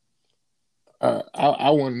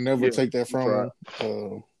want to never take that from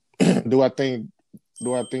him. Do I think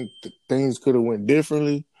things could have went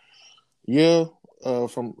differently? Yeah,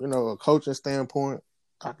 from a coaching standpoint,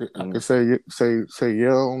 I could say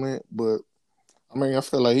yeah on it. But I mean, I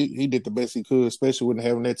feel like he did the best he could, especially when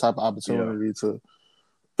having that type of opportunity to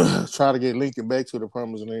try to get Lincoln back to the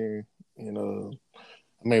promised land. I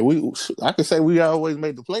mean, I could say we always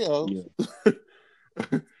made the playoffs.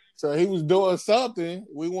 Yeah. So he was doing something.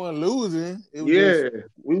 We weren't losing. It was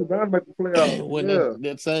we was trying to make the playoffs.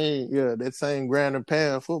 That same ground and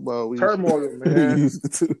pound football. Turmoil, man.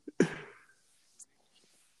 Used to.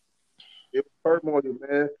 It was turmoil,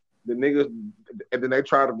 man. The niggas, and then they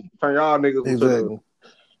try to turn y'all niggas into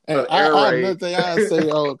the air raid. Another thing I say,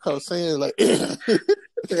 Coach Sands, like,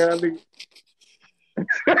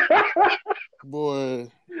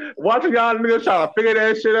 boy, watching y'all niggas try to figure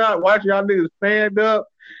that shit out. Watching y'all niggas stand up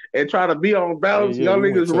and try to be on balance. Y'all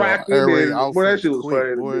niggas rocking. Boy, that shit was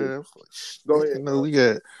funny. Boy. Go ahead. We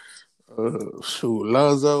got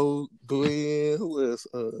Lonzo, Glenn, who else?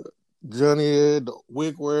 Johnny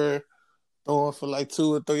Wickware throwing for like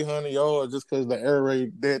 200 or 300 yards just because the air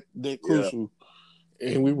raid that crucial.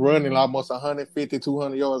 And we running almost 150,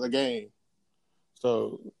 200 yards a game.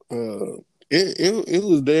 So it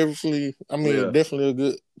was definitely, definitely a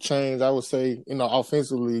good change. I would say,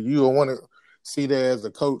 offensively, you don't want to see that as a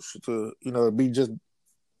coach to, be just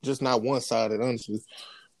not one-sided, honestly.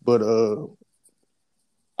 But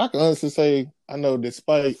I can honestly say, I know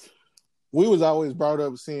despite we was always brought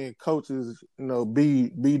up seeing coaches, be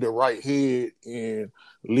the right head and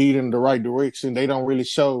lead in the right direction. They don't really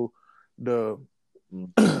show the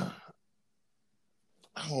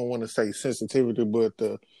I don't want to say sensitivity, but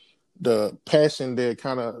the passion that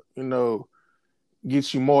kind of,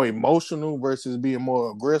 gets you more emotional versus being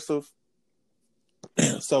more aggressive.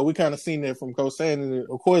 So we kind of seen that from Coach Sanders.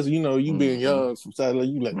 Of course, you being young, sometimes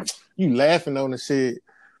you laughing on the shit.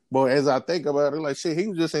 But as I think about it, like shit, he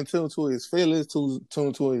was just in tune to his feelings,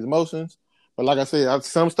 tune to his emotions. But like I said,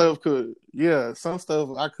 some stuff I could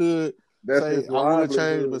say I would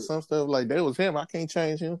change, but some stuff like that was him. I can't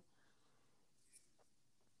change him.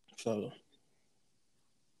 So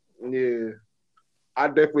yeah, I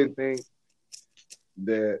definitely think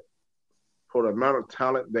that for the amount of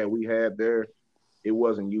talent that we had there, it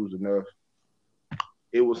wasn't used enough.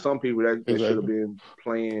 It was some people that should have been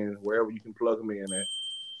playing wherever you can plug them in at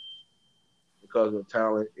because of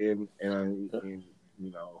talent and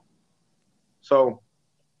So,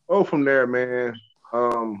 from there, man.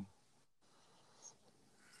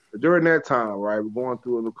 During that time, right, we're going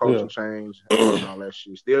through the culture change and all that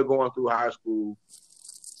shit. Still going through high school,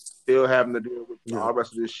 still having to deal with all the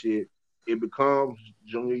rest of this shit. It becomes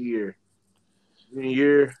junior year. Junior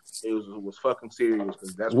year, it was fucking serious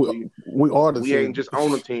because that's what we ain't just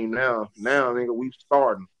on the team now. Now, nigga, we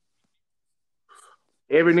starting.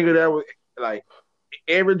 Every nigga that was like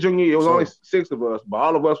every junior year, it was only 6 of us, but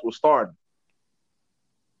all of us were starting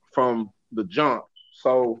from the jump.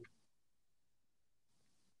 So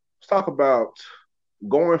let's talk about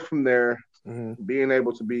going from there, being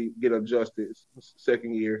able to get adjusted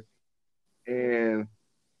second year, and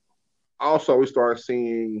also we started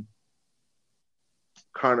seeing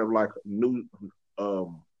kind of like new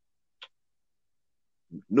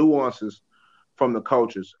nuances from the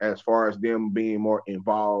coaches as far as them being more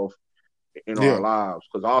involved in our lives.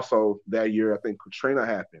 Because also that year, I think Katrina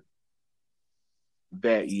happened.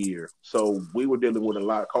 that year. So we were dealing with a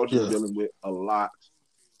lot. Coaches were Yeah. dealing with a lot.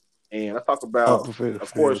 And I talk about, Off the field, of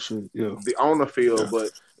field course, shit. Yeah. the on the field, Yeah.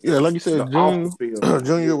 but Yeah, like you the said, off junior the field.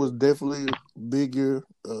 junior Yeah. was definitely bigger.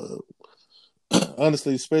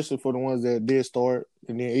 Honestly, especially for the ones that did start,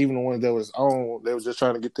 and then even the ones that was on, they was just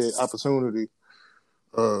trying to get that opportunity.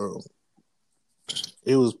 Uh,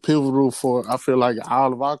 it was pivotal for I feel like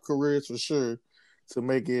all of our careers for sure to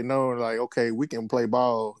make it known like, okay, we can play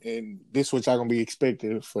ball, and this is what y'all gonna be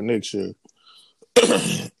expected for next year.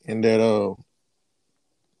 And that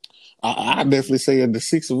I definitely say the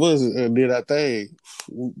six of us did our thing.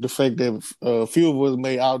 The fact that few of us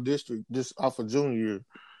made our district just off of junior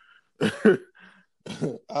year.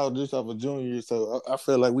 Out just off of junior year. So I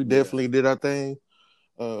feel like we Yeah. definitely did our thing.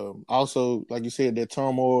 Also, like you said, that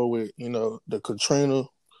turmoil with, the Katrina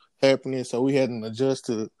happening. So we had to adjust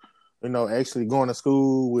to, actually going to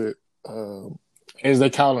school with, as they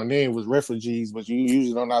call them then, was refugees, but you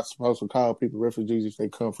usually are not supposed to call people refugees if they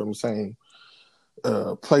come from the same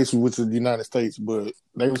place, which is the United States, but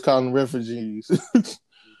they was calling them refugees.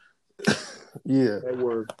 Yeah. They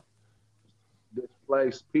were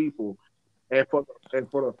displaced people. And for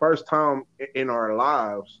the first time in our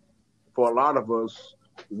lives, for a lot of us,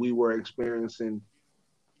 we were experiencing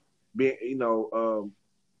being,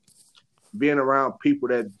 being around people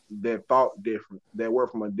that thought different, that were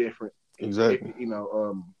from a different, Exactly.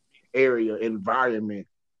 area, environment.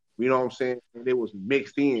 You know what I'm saying? And it was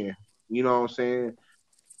mixed in. You know what I'm saying?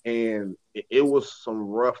 And it was some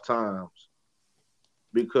rough times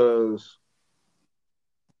because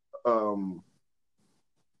um,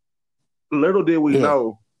 little did we Yeah.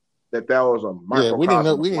 know that was a Yeah, we didn't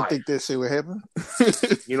know. microcosm of We didn't think life. that shit would happen.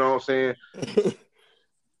 You know what I'm saying?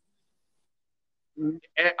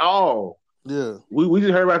 At all. Yeah. We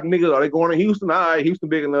just heard about the niggas. Are they going to Houston? All right, Houston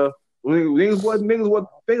big enough. Niggas wasn't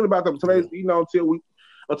thinking about them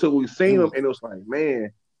until we seen them, and it was like,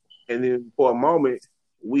 man. And then for a moment,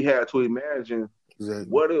 we had to imagine, Exactly.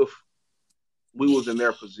 what if we was in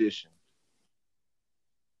their position?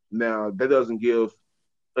 Now that doesn't give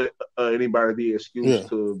anybody the excuse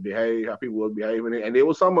to behave how people was behaving, and it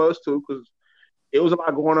was some of us too, because it was a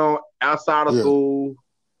lot going on outside of school.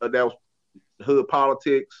 That was hood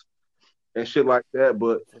politics and shit like that,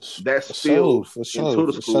 but that spilled into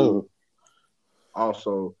the school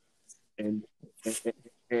also, and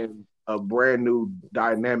a brand new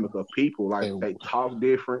dynamic of people. Like, they talk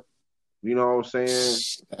different. You know what I'm saying?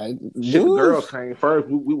 Shit, the girls came first.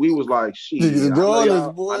 We was like, shit.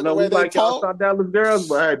 I know we like y'all South Dallas girls,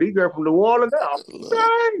 but hey, these girls from New Orleans,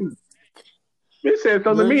 dang. She said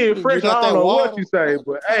something to me in French. I don't know what she say,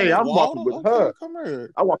 but hey, I'm walking with her. Come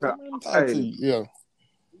here. I walk out. Hey, yeah.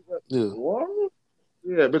 What?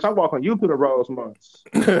 Yeah, bitch, I'm walking you to the Rose Months.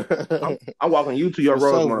 I'm walking you to your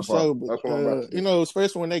Rose Month party. That's what I'm about to say.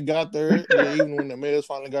 Especially when they got there, even when the males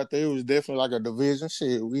finally got there, it was definitely like a division.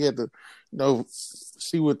 Shit, we had to,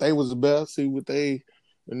 see what they was about, see what they,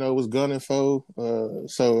 was gunning for.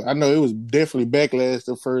 So I know it was definitely backlash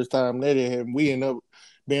the first time that it happened. We ended up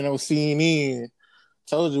being on CNN.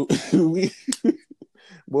 Told you, we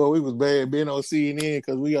was bad being on CNN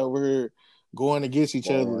because we over here going against each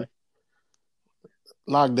other.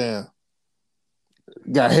 Lockdown.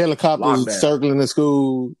 Got helicopters circling the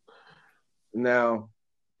school. Now,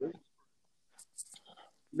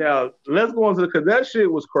 let's go into because that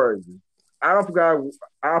shit was crazy. I forgot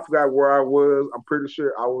where I was. I'm pretty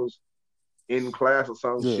sure I was in class or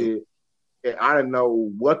some shit, and I didn't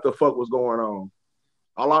know what the fuck was going on.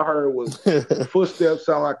 All I heard was footsteps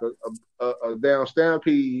sound like a damn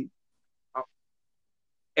stampede,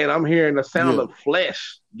 and I'm hearing the sound of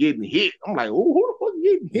flesh getting hit. I'm like, who the fuck is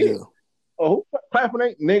getting hit? Yeah. Oh, who clapping?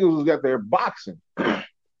 Ain't niggas was got there boxing. And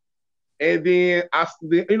then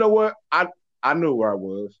you know what? I knew where I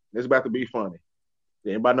was. It's about to be funny.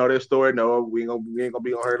 Anybody know this story? No, we ain't gonna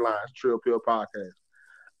be on her lines. Trill Pill Podcast.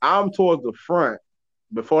 I'm towards the front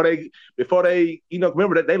before they,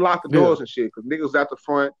 remember that they locked the doors and shit because niggas out the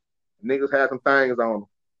front, niggas had some things on them.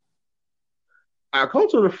 I come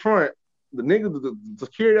to the front, the niggas, the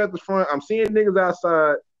security at the front. I'm seeing niggas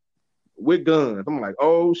outside with guns. I'm like,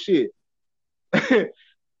 oh shit. And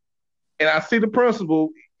I see the principal.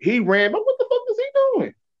 He ran, but what the fuck is he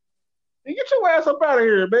doing? Get your ass up out of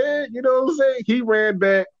here, man. You know what I'm saying? He ran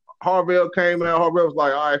back. Harvell came out. Harvell was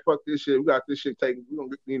like, all right, fuck this shit. We got this shit taken. We gonna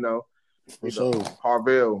get,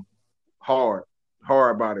 Harvell, hard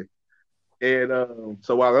about it. And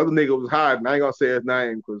so while the other nigga was hiding, I ain't gonna say his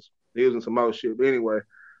name because he was in some other shit. But anyway,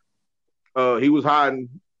 he was hiding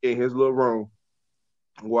in his little room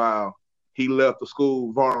while he left the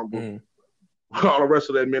school vulnerable. All the rest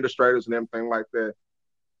of the administrators and everything like that.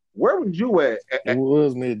 Where was you It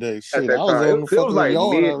was midday. at Shit, I that was time? on the It was fucking like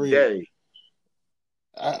yard already. midday.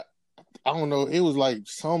 I I don't know. It was like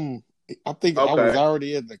some. I think I was Okay.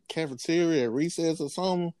 already at the cafeteria at recess or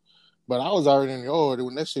something, but I was already in the yard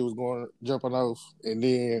when that shit was jumping off, and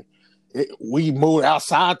then we moved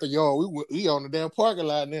outside the yard. We on the damn parking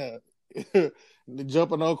lot now,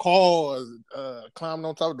 jumping on cars, climbing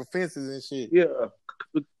on top of the fences and shit. Yeah.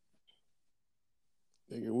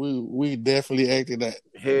 We definitely acted that.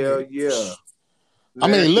 Hell yeah. I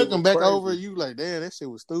mean, That shit looking was back crazy. over, you like, damn, that shit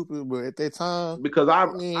was stupid. But at that time, Because I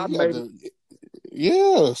I mean, made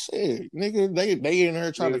yeah, shit, nigga, they in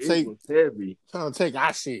there trying to it was heavy.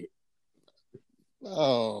 our shit.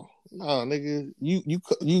 Oh no, nigga,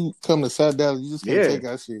 you come to South Dallas, you just can't take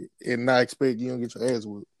our shit and not expect you don't get your ass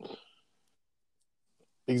whooped.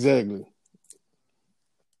 Exactly.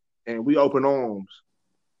 And we open arms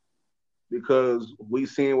because we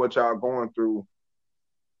seen what y'all going through.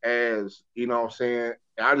 As you know, what I'm saying,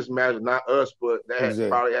 I just imagine not us, but that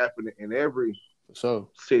probably happened in every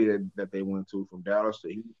city that they went to, from Dallas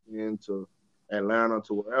to Houston to Atlanta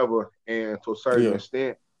to wherever. And to a certain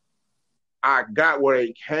extent, I got where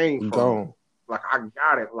they came from. Like, I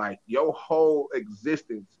got it. Like, your whole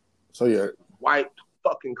existence wiped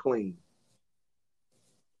fucking clean.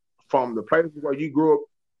 From the places where you grew up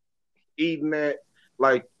eating at,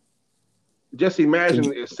 like, just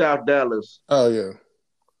imagine in South Dallas. Oh, yeah.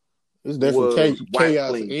 It's definitely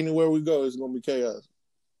chaos. Anywhere we go, it's going to be chaos.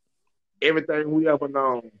 Everything we ever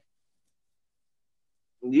known.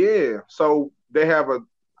 Yeah. So they have I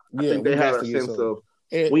think they had a sense of,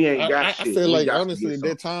 we ain't got shit. I feel like, honestly,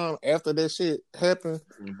 that time after that shit happened,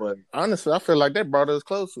 but honestly, I feel like that brought us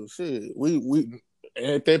closer. Shit. We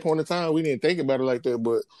at that point in time, we didn't think about it like that,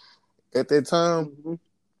 but at that time,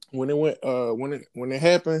 when it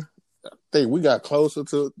happened, I think we got closer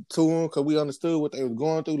to them because we understood what they was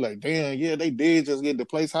going through. Like, damn, yeah, they did just get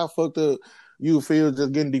displaced. How fucked up you feel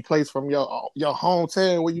just getting displaced from your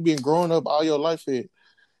hometown where you been growing up all your life at,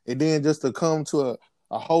 and then just to come to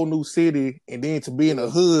a whole new city, and then to be in the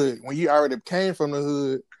hood when you already came from the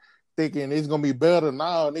hood, thinking it's gonna be better.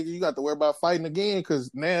 Now, nigga, you got to worry about fighting again because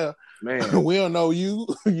now we don't know you,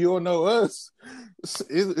 you don't know us.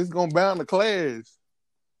 It's gonna bound to clash.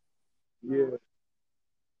 Yeah.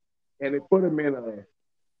 And it put him in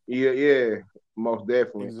most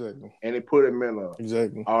definitely. Exactly. And it put him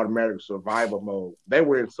in automatic survival mode. They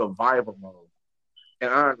were in survival mode. And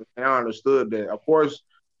I understood that. Of course,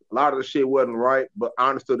 a lot of the shit wasn't right, but I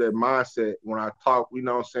understood that mindset when I talked, you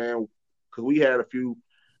know what I'm saying? Because we had a few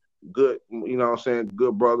good, you know what I'm saying,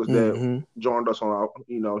 good brothers that joined us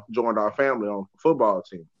joined our family on the football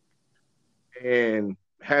team. And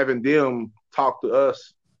having them talk to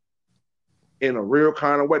us in a real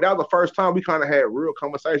kind of way. That was the first time we kind of had real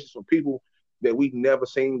conversations with people that we'd never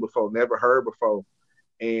seen before, never heard before,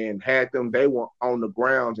 and had them, they were on the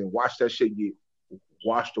grounds and watched that shit get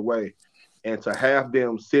washed away. And to have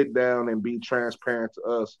them sit down and be transparent to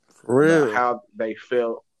us about how they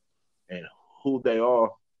felt and who they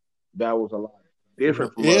are, that was a lot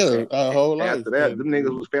different from us. A whole life. After that, them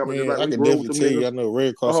niggas was family. Man, I can definitely tell you, I know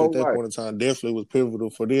Red Cross at that point in time definitely was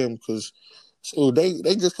pivotal for them because so they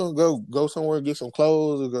just couldn't go somewhere and get some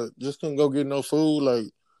clothes or just couldn't go get no food. Like,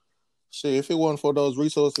 shit, if it wasn't for those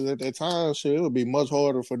resources at that time, shit, it would be much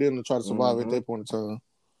harder for them to try to survive at that point in time.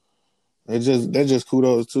 That's just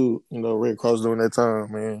kudos to, Red Cross during that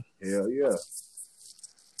time, man. Hell yeah.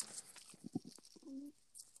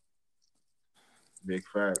 Big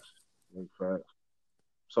facts.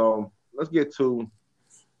 So let's get to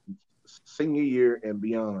senior year and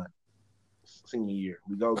beyond. Senior year.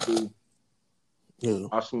 We go through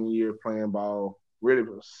our senior year playing ball. Really,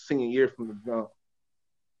 senior year from the jump.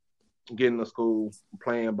 Getting to school,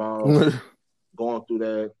 playing ball, going through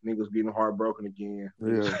that, niggas getting heartbroken again.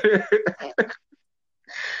 Yeah.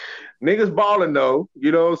 Niggas balling though,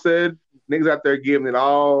 you know what I'm saying? Niggas out there giving it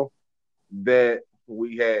all that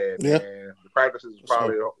we had. Yeah. Man. The practices was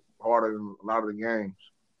probably harder than a lot of the games.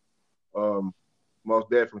 Most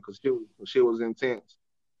definitely, because shit was intense.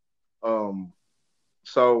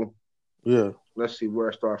 So let's see where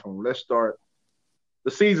I start from. Let's start.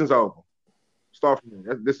 The season's over. Start from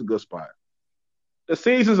here. This is a good spot. The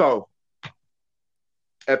season's over.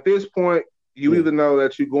 At this point, you either know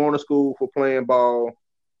that you're going to school for playing ball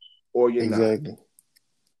or you're not.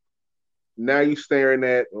 Now you're staring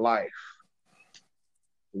at life.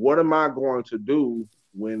 What am I going to do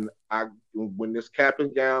when this cap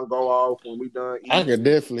and gown go off, when we done eating? I can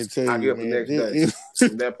definitely tell you, I get up the next day.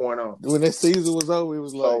 From that point on. When that season was over, it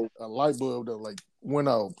was like a light bulb that like went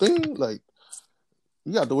off. Ding, like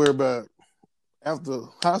you got to worry about after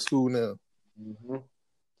high school now.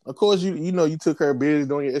 Of course, you took care of business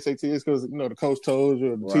doing your SATs because the coach told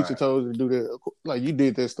you or the teacher told you to do that. Like you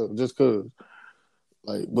did that stuff just because.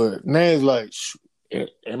 Like, but now it's like,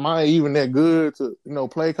 am I even that good to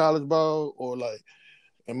play college ball, or like,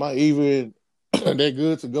 am I even that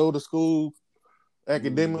good to go to school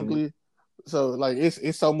academically? Mm-hmm. So like,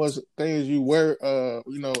 it's so much things you wear,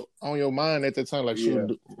 on your mind at the time. Like,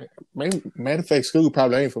 shoot, matter of fact, school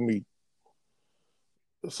probably ain't for me.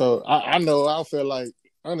 So I know I feel like,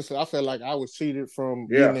 honestly, I felt like I was cheated from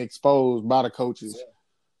getting exposed by the coaches,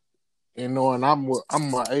 and knowing I'm an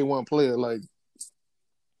A1 player. Like,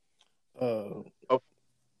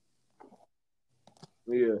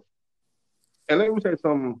 yeah. And let me say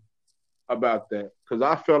something about that, because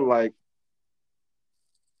I felt like,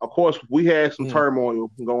 of course, we had some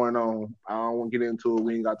turmoil going on. I don't want to get into it.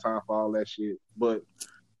 We ain't got time for all that shit. But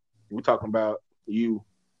we're talking about you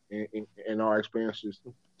and our experiences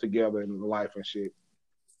together in life and shit.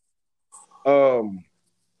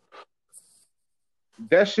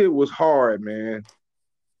 That shit was hard, man.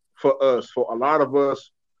 For us, for a lot of us,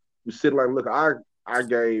 we sit like, look, I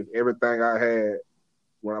gave everything I had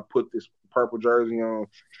when I put this purple jersey on,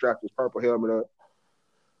 strapped this purple helmet up,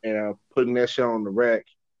 and putting that shit on the rack.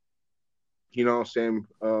 You know what I'm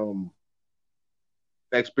saying?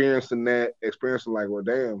 Experiencing like, well,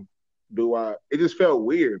 damn, it just felt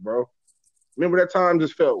weird, bro. Remember that time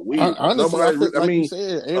just felt weird. Honestly, you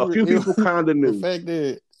said, a few people kind of knew. The fact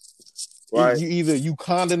that you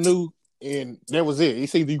kind of knew and that was it.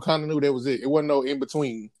 It's either you kind of knew that was it. It wasn't no in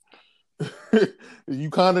between.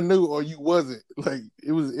 You kind of knew or you wasn't. Like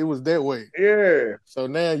it was that way. Yeah. So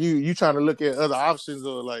now you trying to look at other options,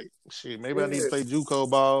 or like, shit, maybe I need to play JUCO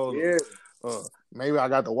ball. Yeah. Or maybe I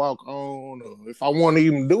got to walk on, or if I want to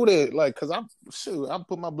even do that, like, cause I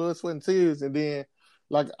put my blood, sweat, and tears, and then,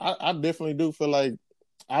 like, I definitely do feel like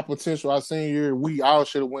our our senior year, we all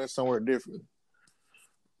should have went somewhere different.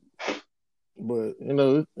 But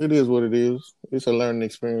it is what it is. It's a learning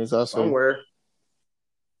experience. I say somewhere.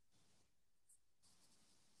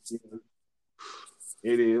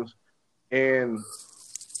 It is, and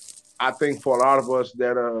I think for a lot of us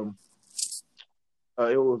that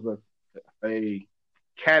it was a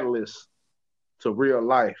catalyst to real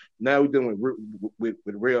life. Now we're dealing with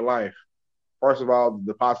real life. First of all,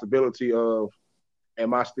 the possibility of,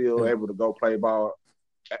 am I still able to go play ball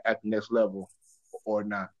at the next level or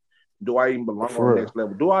not? Do I even belong on the next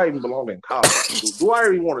level? Do I even belong in college? do I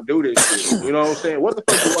even want to do this shit? You know what I'm saying? What the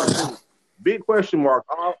fuck do I do? Big question mark.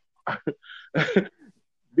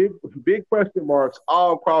 Big question marks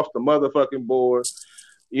all across the motherfucking board.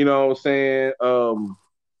 You know what I'm saying?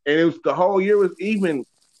 And it was the whole year was even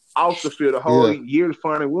off the field. The whole year is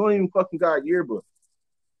fun, and we don't even fucking got a yearbook.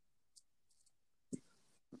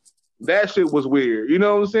 That shit was weird. You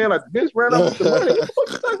know what I'm saying? Like, this ran up with the money. What the fuck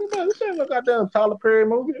you talking about? This ain't no goddamn Tyler Perry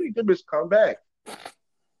movie. This bitch come back.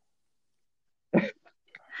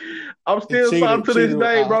 I'm still salty to this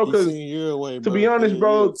day, bro. Because to be honest,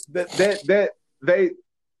 bro, that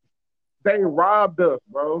they robbed us,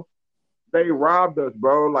 bro. They robbed us,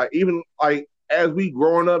 bro. Like, even like as we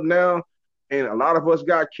growing up now, and a lot of us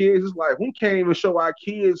got kids, it's like we can't even show our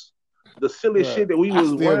kids the silly shit that we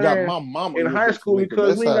was wearing got my mama in high school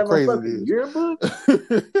because we ain't got no fucking yearbook.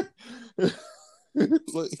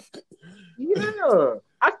 Yeah.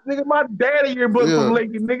 Nigga, my daddy yearbook from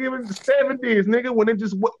Lincoln, nigga, in the 70s, nigga, when it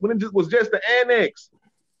just was just the annex.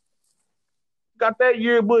 Got that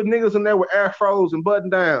yearbook, niggas in there with afros and button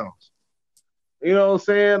downs. You know what I'm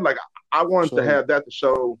saying? Like, I wanted to have that to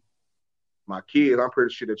show my kids. I'm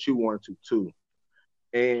pretty sure that you wanted to too.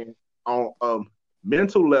 And on a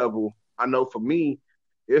mental level, I know for me,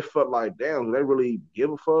 it felt like, damn, do they really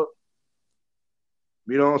give a fuck?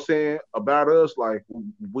 You know what I'm saying? About us, like,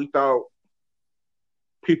 we thought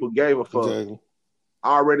people gave a fuck. Exactly.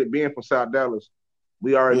 Already being from South Dallas,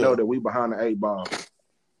 we already know that we behind the 8 ball.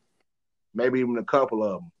 Maybe even a couple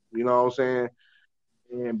of them. You know what I'm saying?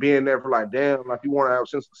 And being there for like, damn, like you want to have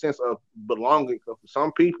a sense of belonging. For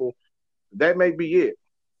some people, that may be it.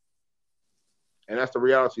 And that's the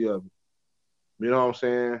reality of it. You know what I'm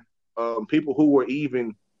saying? People who were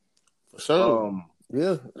even it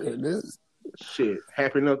is. Shit,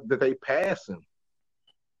 happy enough that they passing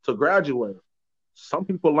to graduate. Some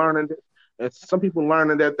people learning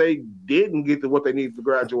that they didn't get to what they needed to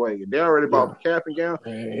graduate. They already bought the cap and gown.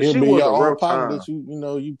 It was your own pocket that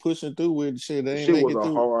you pushing through with shit. They ain't making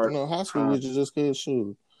through high school with you just because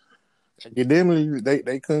shoot. Academically,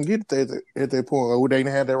 they couldn't get it at that point, or they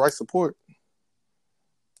didn't have that right support.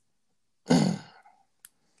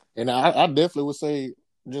 And I definitely would say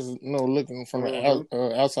looking from the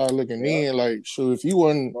Mm-hmm. outside looking Yeah. in, like, sure, if you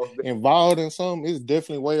wasn't Most de- involved in something, it's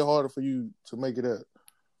definitely way harder for you to make it up.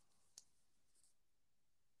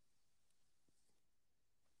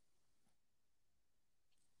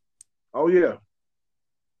 oh yeah.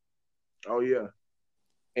 Oh yeah.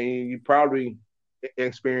 And you probably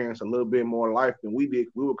experienced a little bit more life than we did.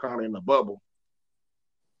 We were kind of in a bubble.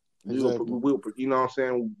 Exactly. You know what I'm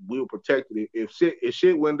saying? We were protected. If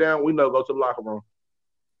shit went down, we know to go to the locker room.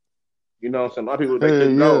 You know what I'm saying? A lot of people they Hell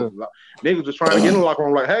couldn't yeah. go. Like, niggas just trying to get in the locker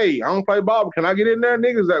room. Like, hey, I don't play ball, but can I get in there?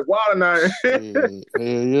 Niggas like wild out here. Shit. Hell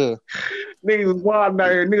yeah. Niggas is wild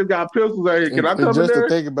out here. Niggas got pistols out here. Can I And come in just to there?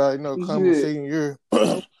 think about, coming Shit. senior year,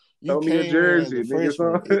 you Throw me a came in as a jersey, nigga.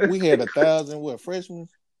 freshman. We had 1,000 freshmen.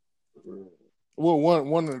 Well,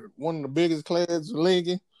 one of the biggest classes,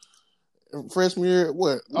 Lincoln, freshman year.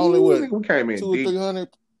 Only Ooh, nigga, we came in 200 or deep. 300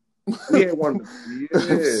 We had one of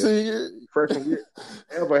the senior. freshman year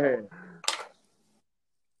ever had.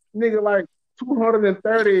 Nigga like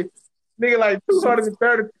 230. Nigga like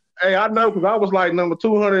 230. Hey, I know because I was like number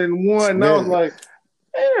 201. And I was like,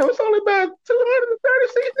 damn, it's only about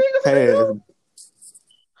 236 niggas in here.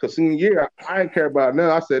 Because senior year, I didn't care about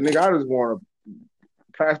nothing. I said, nigga, I just want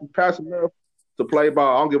to pass enough to play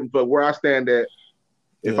ball. I don't give a fuck where I stand at.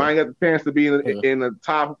 If I ain't got the chance to be in the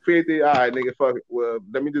top 50, all right, nigga, fuck it. Well,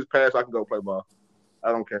 let me just pass. I can go play ball.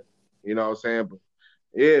 I don't care. You know what I'm saying? But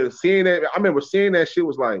yeah, seeing that, I remember seeing that shit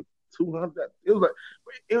was like 200. It was like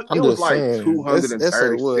it was like saying,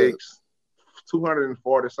 236,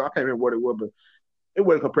 240. So I can't remember what it was, but it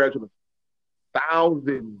wasn't compared to the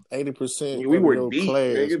 1,000. 80%. I mean, we were deep,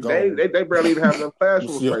 nigga. They barely even have enough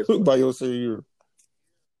classroom space by your senior year.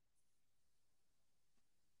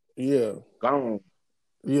 Yeah. Gone.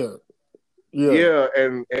 Yeah. Yeah,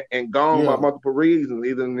 and gone by multiple reasons.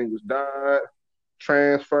 Either niggas died,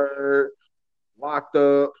 transferred, locked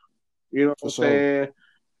up. You know what I'm saying?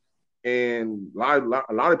 And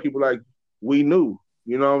a lot of people like we knew.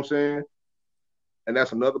 You know what I'm saying? And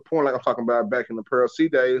that's another point, like I'm talking about back in the Pearl C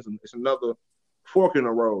days, and it's another fork in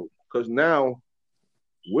the road because now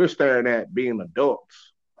we're staring at being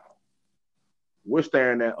adults. We're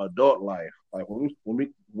staring at adult life. Like when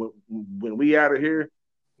we out of here,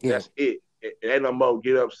 that's it. It ain't no more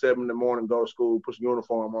get up 7 a.m, go to school, put your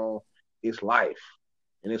uniform on. It's life.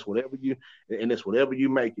 And it's whatever you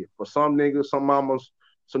make it. For some niggas, some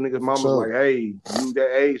niggas' mamas like, hey, you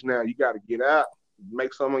that age now, you gotta get out,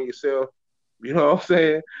 make something of yourself. You know what I'm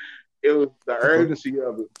saying? It was the urgency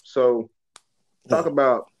of it. So talk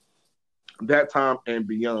about that time and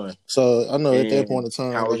beyond. So I know at that point in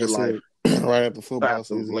time, how was your life? Right after football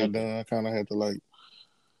season got done, I kind of had to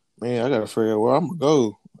man, I gotta figure out where I'm gonna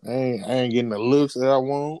go. I ain't getting the looks that I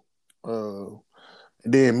want.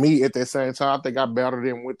 Then me at that same time, I think I battled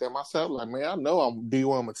them with that myself. Like, man, I know I'm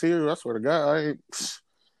D1 material. I swear to God, I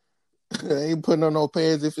ain't putting on no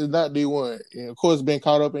pads if it's not D1. And of course, being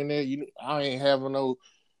caught up in there, I ain't having no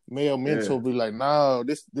male mentor be like, nah,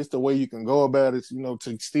 this the way you can go about it,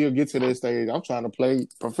 to still get to that stage. I'm trying to play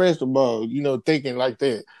professional ball, thinking like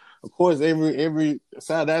that. Of course, every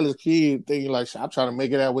South Dallas kid thinking like, I'm trying to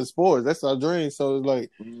make it out with sports. That's our dream. So it's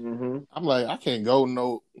like, I'm like, I can't go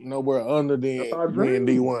nowhere under than being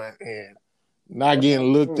D1 and not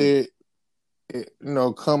getting looked at.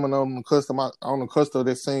 Coming on the cusp of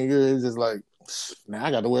that same year, it's just like, now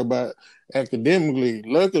I got to worry about academically.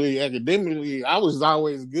 Luckily, academically, I was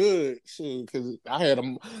always good, because I had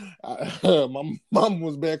my mom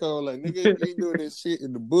was back home like, nigga, you ain't doing this shit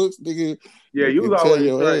in the books, nigga. Yeah, you was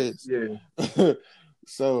always right. Yeah.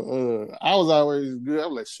 So I was always good. I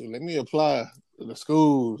was like, shit, let me apply to the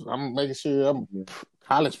schools. I'm making sure I'm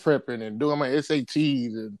college prepping and doing my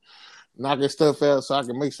SATs and knocking stuff out so I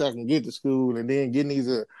can make sure I can get to school, and then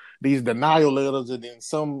getting these denial letters and then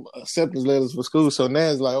some acceptance letters for school. So now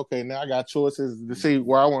it's like, okay, now I got choices to see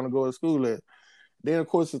where I want to go to school at. Then of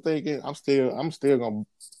course, thinking I'm still gonna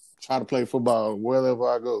try to play football wherever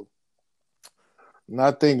I go.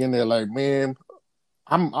 Not thinking that like, man,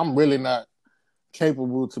 I'm really not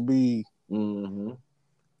capable to be.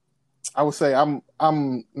 I would say I'm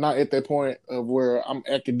not at that point of where I'm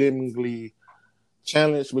academically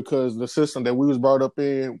challenged, because the system that we was brought up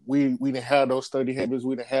in, we didn't have those study habits,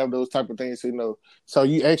 we didn't have those type of things, So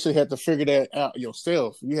you actually had to figure that out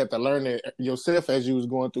yourself. You had to learn it yourself as you was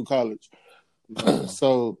going through college.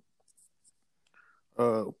 So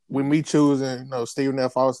with me choosing, Stephen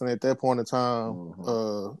F. Austin at that point in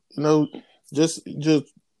time, just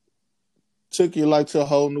took your life to a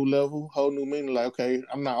whole new level, whole new meaning. Like, okay,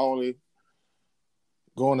 I'm not only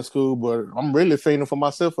going to school, but I'm really fending for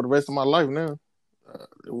myself for the rest of my life now.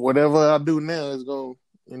 Whatever I do now is going,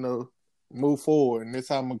 move forward, and that's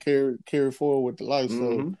how I'm gonna carry forward with the life.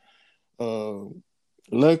 Mm-hmm. So,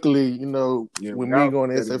 luckily, you know, Yeah, with me going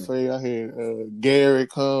to that again. SFA, I had Gary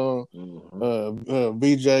come,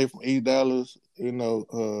 BJ from E Dallas. You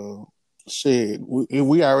know, shit,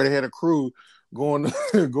 we already had a crew going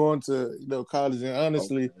going to college, and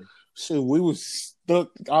honestly, shit, we was stuck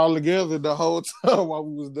all together the whole time while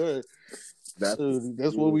we was there.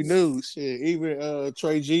 That's what we knew. Shit, even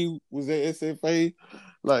Trey G was at SFA,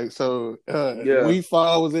 like so. We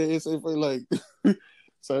Fall was at SFA, like.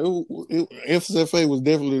 So SFA was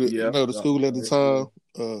definitely the school at the time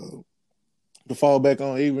to fall back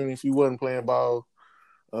on, even if you wasn't playing ball.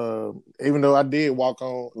 Even though I did walk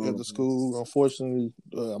on at the school, unfortunately,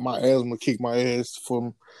 my asthma kicked my ass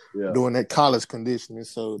from doing that college conditioning.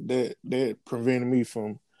 So that prevented me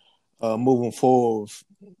from moving forward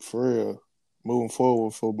for real. Moving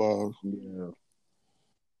forward football. Yeah.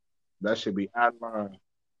 That should be outlined.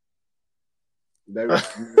 They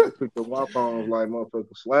took the walk-ons like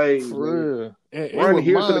motherfucking slaves. For real. Run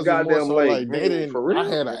here to the goddamn lake. Like, they didn't, for real. I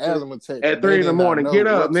had an asthma attack. At 3 a.m, get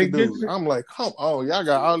up, nigga. I'm like, come on, y'all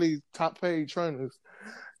got all these top paid trainers,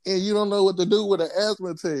 and you don't know what to do with an asthma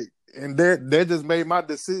attack. And that just made my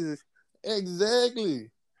decision. Exactly.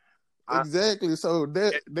 So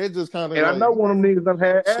that just kind of. And I know one of them niggas done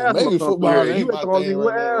had asthma. Maybe football ain't you my thing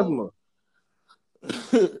with asthma.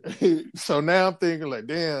 So now I'm thinking like,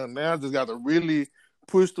 damn, now I just got to really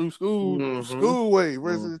push through school way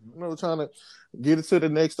versus trying to get it to the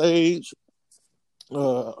next stage.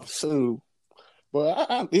 So,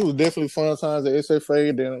 but it was definitely fun times at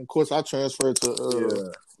SFA. Then of course I transferred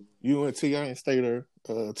to UNT. I didn't stay there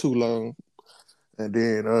too long, and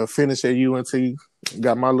then finished at UNT.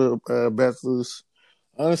 Got my little bachelor's.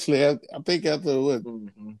 Honestly, I think after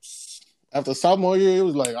after sophomore year, it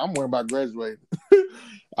was like I'm worried about graduating.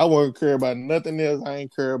 I wouldn't care about nothing else. I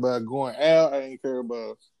ain't care about going out. I ain't care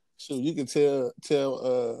about. So you can tell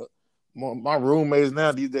my roommates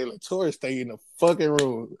now these days, like, Tori stay in the fucking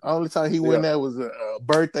room. The only time he went there was a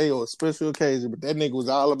birthday or a special occasion, but that nigga was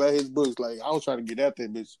all about his books. Like, I was trying to get out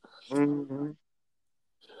that bitch.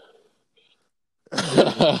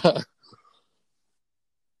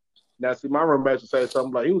 Now, see, my roommate would say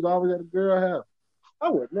something like, he was always at a girl house. I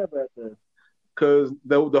was never at there. Because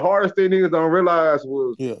the hardest thing niggas don't realize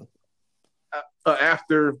was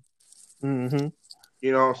after, you know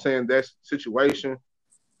what I'm saying, that situation.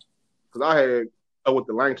 Because I had with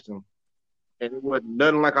the Langston, and it wasn't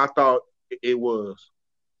nothing like I thought it was.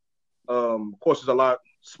 Of course, it's a lot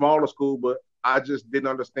smaller school, but I just didn't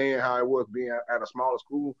understand how it was being at a smaller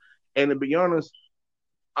school. And to be honest,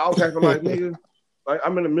 I was having like, nigga, like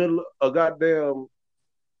I'm in the middle of goddamn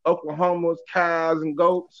Oklahoma's cows and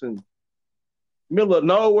goats and middle of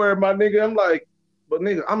nowhere, my nigga. I'm like, but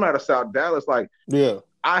nigga, I'm out of South Dallas. Like,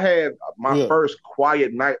 I had my first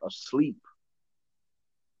quiet night of sleep.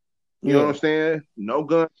 You know what I'm saying? No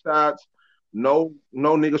gunshots, no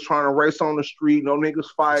niggas trying to race on the street, no niggas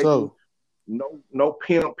fighting, no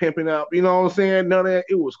pimping out. You know what I'm saying? None of that.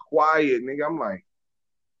 It was quiet, nigga. I'm like,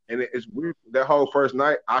 and it's weird. That whole first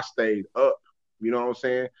night, I stayed up. You know what I'm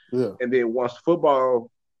saying? Yeah. And then once football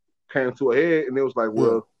came to a head, and it was like,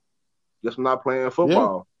 well, guess I'm not playing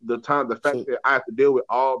football. The fact that I have to deal with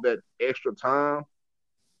all that extra time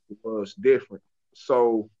was different.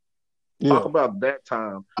 So talk about that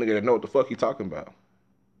time. Nigga that know what the fuck he talking about.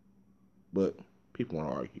 But people want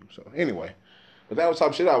to argue. So anyway, but that was the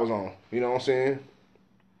type of shit I was on. You know what I'm saying?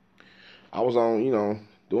 I was on,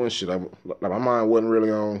 doing shit. Like my mind wasn't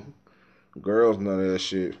really on girls, none of that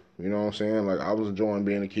shit. You know what I'm saying? Like, I was enjoying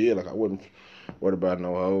being a kid. Like, I wasn't worried about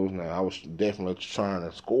no hoes. Now, I was definitely trying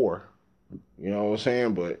to score. You know what I'm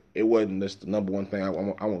saying? But it wasn't just the number one thing I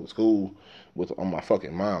went to school with on my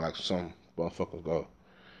fucking mind, like some motherfuckers go.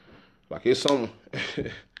 Like, it's some,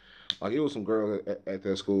 like, it was some girls at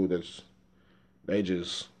that school they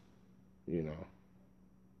just, it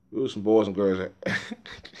was some boys and girls that,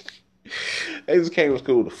 they just came to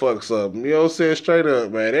school to fuck something. You know what I'm saying? Straight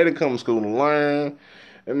up, man. They didn't come to school to learn.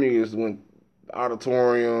 Them niggas went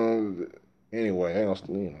auditorium. Anyway,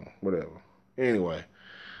 whatever. Anyway,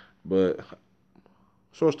 but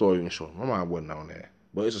short story short, my mind wasn't on that.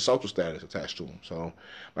 But it's a social status attached to them. So,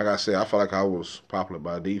 like I said, I felt like I was popular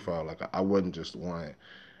by default. Like, I wasn't just the one.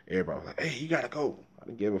 Everybody was like, hey, you gotta go. I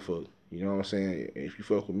didn't give a fuck. You know what I'm saying? If you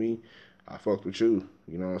fuck with me, I fucked with you.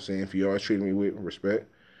 You know what I'm saying? If you always treated me with respect,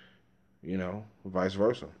 vice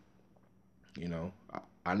versa.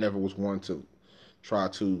 I never was one to try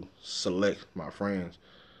to select my friends,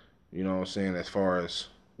 you know what I'm saying, as far as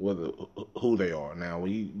who they are. Now,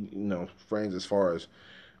 when friends as far as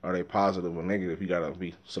are they positive or negative, you gotta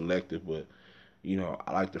be selective, but,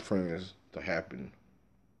 I like the friends to happen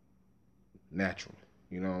naturally.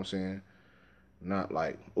 You know what I'm saying? Not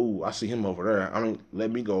like, ooh, I see him over there. I mean,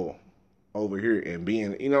 let me go over here and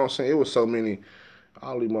being, you know what I'm saying? It was so many,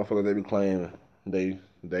 all these motherfuckers they be claiming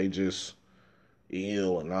they just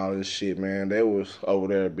ill and all this shit, man. They was over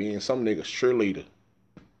there being some niggas cheerleader.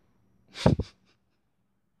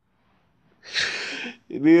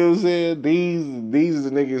 You know what I'm saying? These are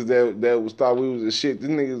the niggas that was thought we was a shit. These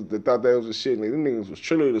niggas that thought that was a shit. These niggas was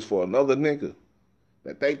cheerleaders for another nigga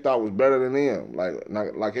that they thought was better than them.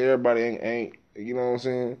 Like everybody ain't you know what I'm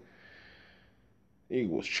saying?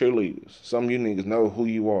 Equals cheerleaders. Some of you niggas know who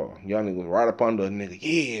you are. Y'all niggas right up under a nigga.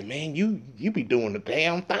 Yeah, man, you be doing the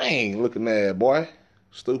damn thing. Looking at that boy.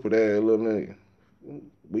 Stupid ass little nigga.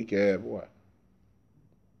 Weak ass boy.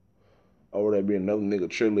 Over there being another nigga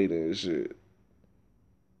cheerleader and shit.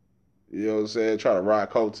 You know what I'm saying? Try to ride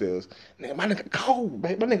coattails. Nigga, my nigga cold,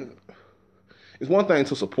 man. My nigga. It's one thing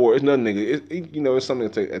to support. It's another nigga. It's something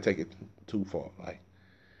to take it too far. Like,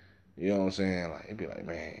 you know what I'm saying? Like, it'd be like,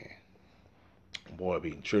 man, boy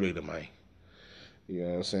being cheerleader, man. You know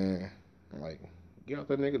what I'm saying? Like, get out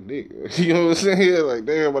that nigga dick. You know what I'm saying? Like,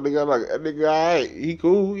 damn, my nigga, like, that nigga alright. He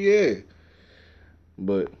cool, yeah.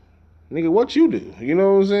 But, nigga, what you do? You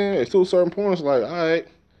know what I'm saying? It's to a certain point, it's like, alright,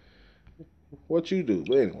 what you do?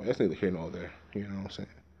 But anyway, that's neither here nor there. You know what I'm saying?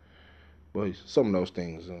 But some of those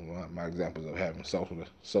things are my examples of having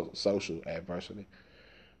social adversity.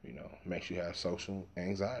 You know, makes you have social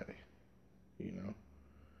anxiety. You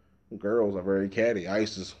know, girls are very catty. I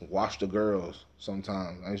used to watch the girls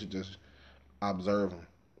sometimes. I used to just observe them.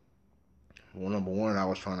 Well, number one, I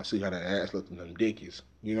was trying to see how that ass looked in them dickies.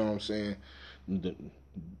 You know what I'm saying?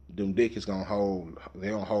 Them dickies they don't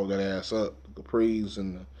hold that ass up. The capris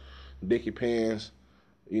and the dicky pants.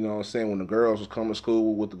 You know what I'm saying? When the girls was coming to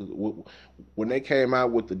school when they came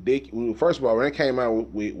out with the dick, first of all, when they came out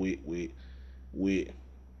with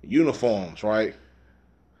uniforms, right?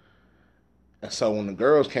 And so when the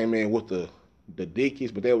girls came in with the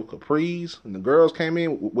dickies, but they were capris, and the girls came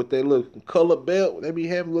in with their little color belt, they be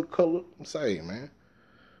having little color. I'm saying, man,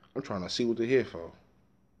 I'm trying to see what they're here for.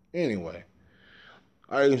 Anyway,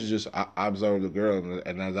 I used to just observe the girls,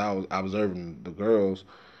 and as I was observing the girls,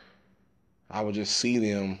 I would just see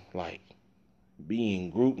them like be in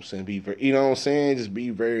groups and be very, you know what I'm saying, just be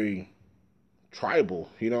very tribal,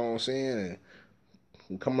 you know what I'm saying,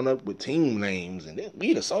 and coming up with team names and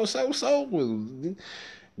we the so was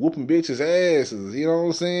whooping bitches' asses, you know what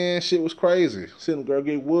I'm saying? Shit was crazy. Seeing the girl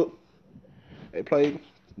get whooped. They played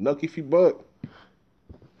Nuck If You Buck.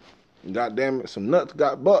 God damn it, some nuts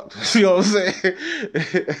got bucked. You know what I'm saying?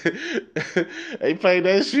 They played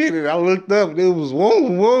that shit and I looked up and it was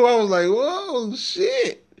whoa. I was like, whoa,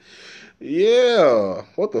 shit. Yeah.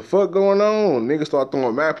 What the fuck going on? Niggas start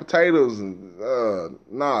throwing mashed potatoes and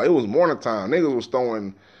it was morning time. Niggas was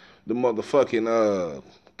throwing the motherfucking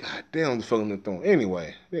goddamn the fucking they throwing.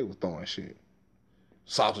 Anyway, they was throwing shit.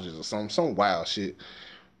 Sausages or some wild shit.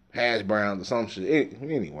 Hash browns or some shit.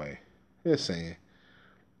 Anyway, just saying.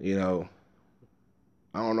 You know,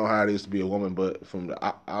 I don't know how it is to be a woman, but from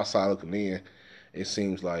the outside looking in, it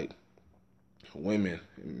seems like women,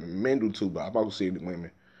 men do too, but I'm about to say women.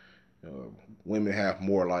 Women have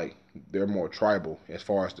more like, they're more tribal as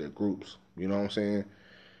far as their groups. You know what I'm saying?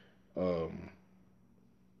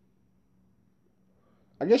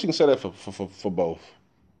 I guess you can say that for both.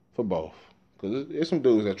 For both. Because there's some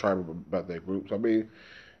dudes that tribal about their groups. I mean,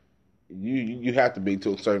 you have to be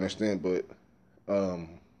to a certain extent, but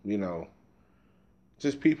you know,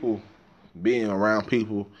 just people being around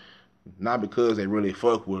people, not because they really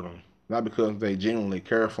fuck with them, not because they genuinely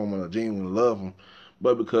care for them or genuinely love them,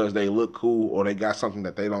 but because they look cool or they got something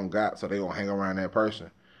that they don't got, so they gonna hang around that person.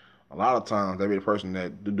 A lot of times they be the person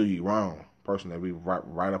that do you wrong, person that be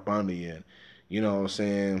right up under you, and you know what I'm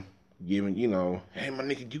saying, giving, you know, hey my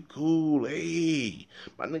nigga, you cool, hey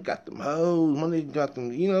my nigga got them hoes, my nigga got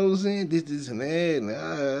them, you know what I'm saying, this and that,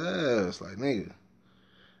 and it's like, nigga,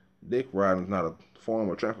 dick riding is not a form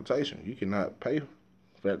of transportation. You cannot pay for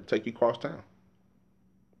that to take you across town.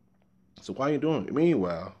 So why you doing it?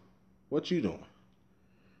 Meanwhile, what you doing?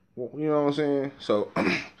 Well, you know what I'm saying? So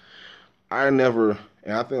I never,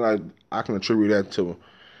 and I think like I can attribute that to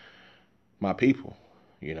my people.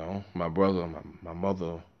 You know, my brother, my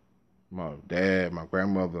mother, my dad, my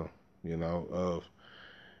grandmother. You know, of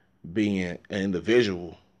being an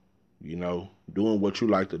individual. You know, doing what you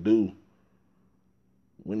like to do.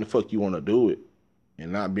 When the fuck you want to do it,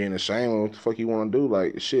 and not being ashamed of what the fuck you want to do.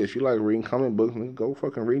 Like, shit, if you like reading comic books, go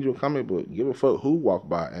fucking read your comic book. Give a fuck who walk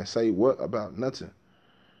by and say what about nothing.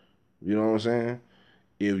 You know what I'm saying?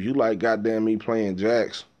 If you like goddamn me playing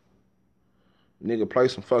jacks, Nigga, play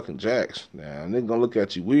some fucking jacks. Now, nigga gonna look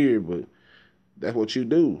at you weird, but that's what you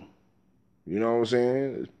do. You know what I'm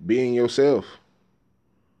saying? Being yourself.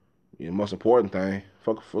 The most important thing.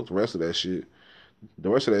 Fuck the rest of that shit. The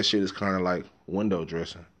rest of that shit is kind of like window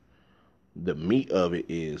dressing. The meat of it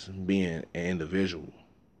is being an individual.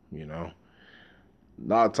 You know, a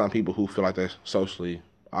lot of time people who feel like they're socially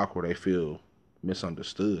awkward, they feel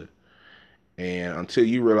misunderstood. And until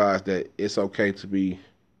you realize that it's okay to be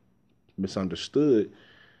misunderstood,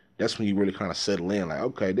 that's when you really kind of settle in. Like,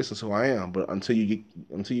 okay, this is who I am. But until you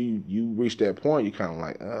reach that point, you kind of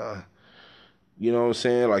like, you know what I'm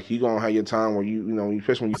saying? Like you gonna have your time where you know,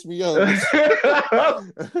 especially when Piss me off.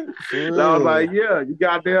 For And I was real. like, yeah, you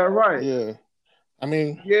got that right. Yeah. I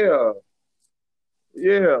mean, Yeah,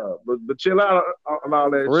 yeah, but chill out on all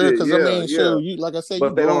that for real, shit. because I Yeah, mean, yeah. sure, you like I said, you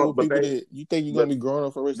But they grow up don't. with people that you think you're gonna But be growing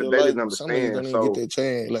up for the rest of your they life, didn't but some of you understand. don't even get So that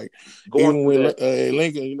chance. Like going even through with that,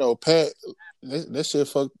 Lincoln, you know, Pat, that shit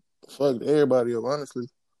fucked everybody up, honestly.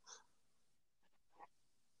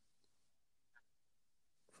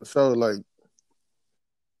 For sure.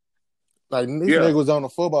 Like this yeah, nigga was on the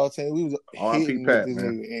football team. We was R.I.P. hitting with Pat, this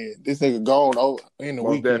man, nigga, and this nigga gone over in the most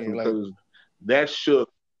weekend. definitely, Like, because that shook,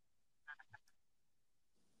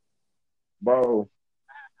 bro.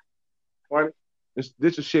 What? This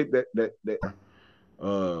is shit that.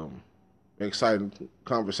 um, exciting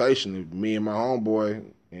conversation. Me and my homeboy,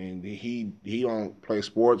 and he don't play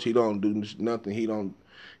sports. He don't do nothing.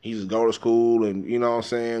 He just go to school and you know what I'm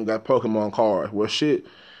saying. Got Pokemon cards. Well, shit,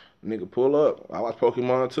 nigga, pull up. I watch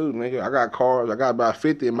Pokemon too, nigga. I got cards. I got about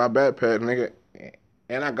 50 in my backpack, nigga.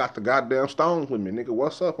 And I got the goddamn stones with me, nigga.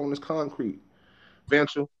 What's up on this concrete?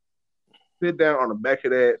 Venture, sit down on the back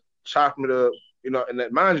of that, chop it up. And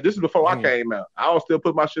that, mind you, this is before I mhm. came out. I was still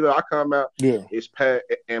put my shit up. I come out, Yeah, it's Pat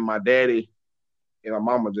and my daddy and my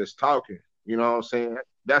mama just talking. You know what I'm saying?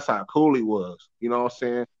 That's how cool he was. You know what I'm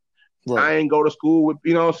saying? right. I ain't go to school with,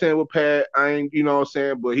 you know what I'm saying, with Pat. I ain't, you know what I'm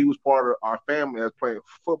saying, but he was part of our family that's playing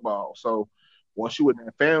football. So once you with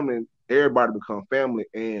that family, everybody become family.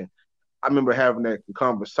 And I remember having that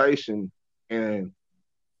conversation, and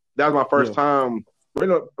that was my first Yeah, time,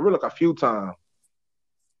 really like a few times,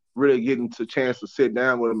 really getting to chance to sit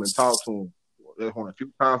down with him and talk to him. There's one of the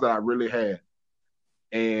few times that I really had.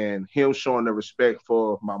 And him showing the respect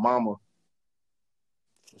for my mama,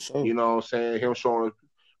 for sure. you know what I'm saying? Him showing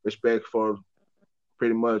respect for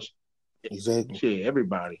pretty much Exactly. shit,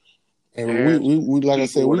 everybody. And Parents, we like I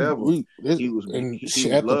said, people, whatever. we this He was and he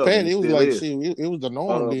shit, was after loved and Pat, he it was still like is. shit. It was the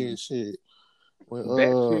norm then. Shit,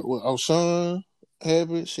 That shit, with O'Shawn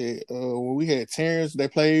happened, shit. When we had Terrence, they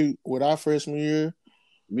played with our freshman year.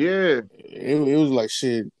 yeah. It was like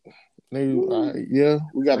shit. Nigga, Woo, yeah,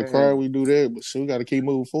 we got to cry. man. We do that, but shit, we got to keep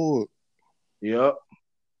moving forward. Yep.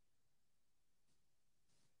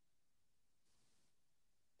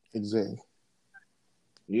 Exactly.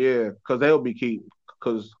 Yeah. Cause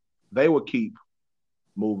they would keep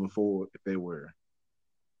moving forward if they were.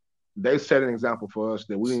 They set an example for us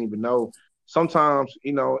that we didn't even know. Sometimes,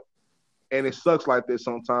 and it sucks like this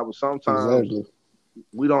sometimes, but sometimes Exactly.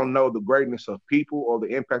 we don't know the greatness of people or the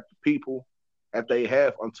impact of people that they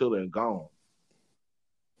have until they're gone.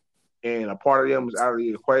 And a part of them is out of the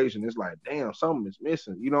equation. It's like, damn, something is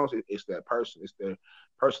missing. It's that person. It's their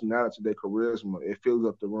personality, their charisma. It fills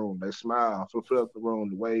up the room. They smile, fill up the room.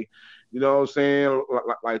 The way, you know what I'm saying?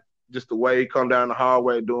 Like just the way he come down the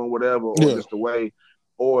hallway doing whatever, or Yeah. just the way,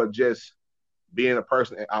 or just being a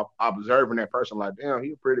person and observing that person like, damn,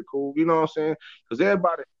 he pretty cool. You know what I'm saying? Because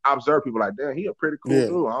everybody observe people like, damn, he a pretty cool Yeah.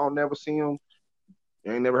 dude. I don't never see him.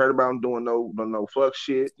 I ain't never heard about him doing no fuck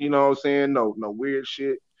shit. You know what I'm saying? No weird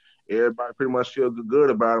shit. Everybody pretty much feel good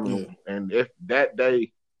about him. Yeah. And if that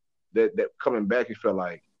day that coming back, it felt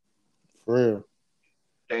like, For real.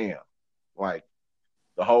 damn, like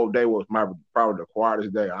the whole day was probably the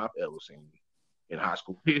quietest day I've ever seen in high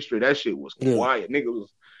school history. That shit was Yeah. quiet. Niggas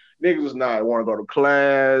was not want to go to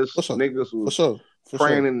class. For sure. Niggas For was sure. For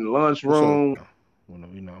praying sure. in the For sure.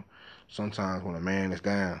 lunchroom. Sometimes when a man is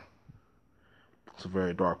down, it's a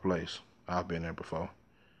very dark place. I've been there before.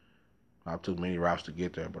 I've took many routes to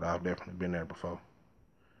get there, but I've definitely been there before.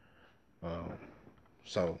 Um,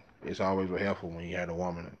 so it's always helpful when you had a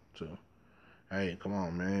woman to, hey, come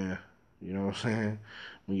on, man. You know what I'm saying?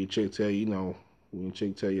 When your chick tell you, when your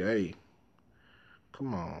chick tell you, hey,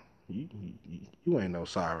 come on, you ain't no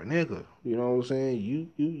sorry nigga. You know what I'm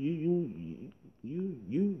saying?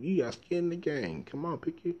 You got skin in the game. Come on,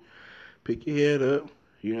 pick your head up.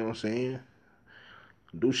 You know what I'm saying?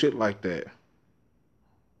 Do shit like that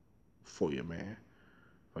for your man,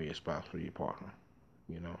 for your spouse, for your partner.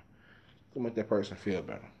 You know, to make that person feel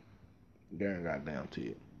better. Darn goddamn to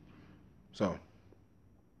it. So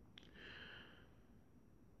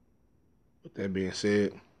With that being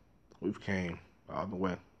said, we've came all the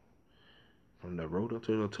way from the rotor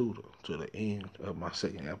to the tutor to the end of my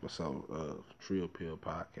second episode of Trill Pill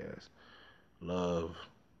Podcast. Love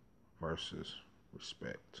versus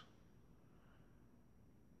respect.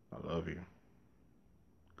 I love you.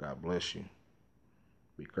 God bless you.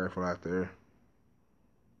 Be careful out there.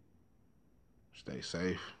 Stay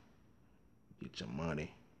safe. Get your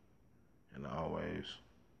money. And always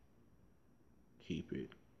keep it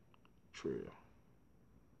trill.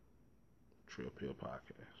 Trill Pill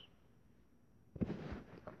Podcast.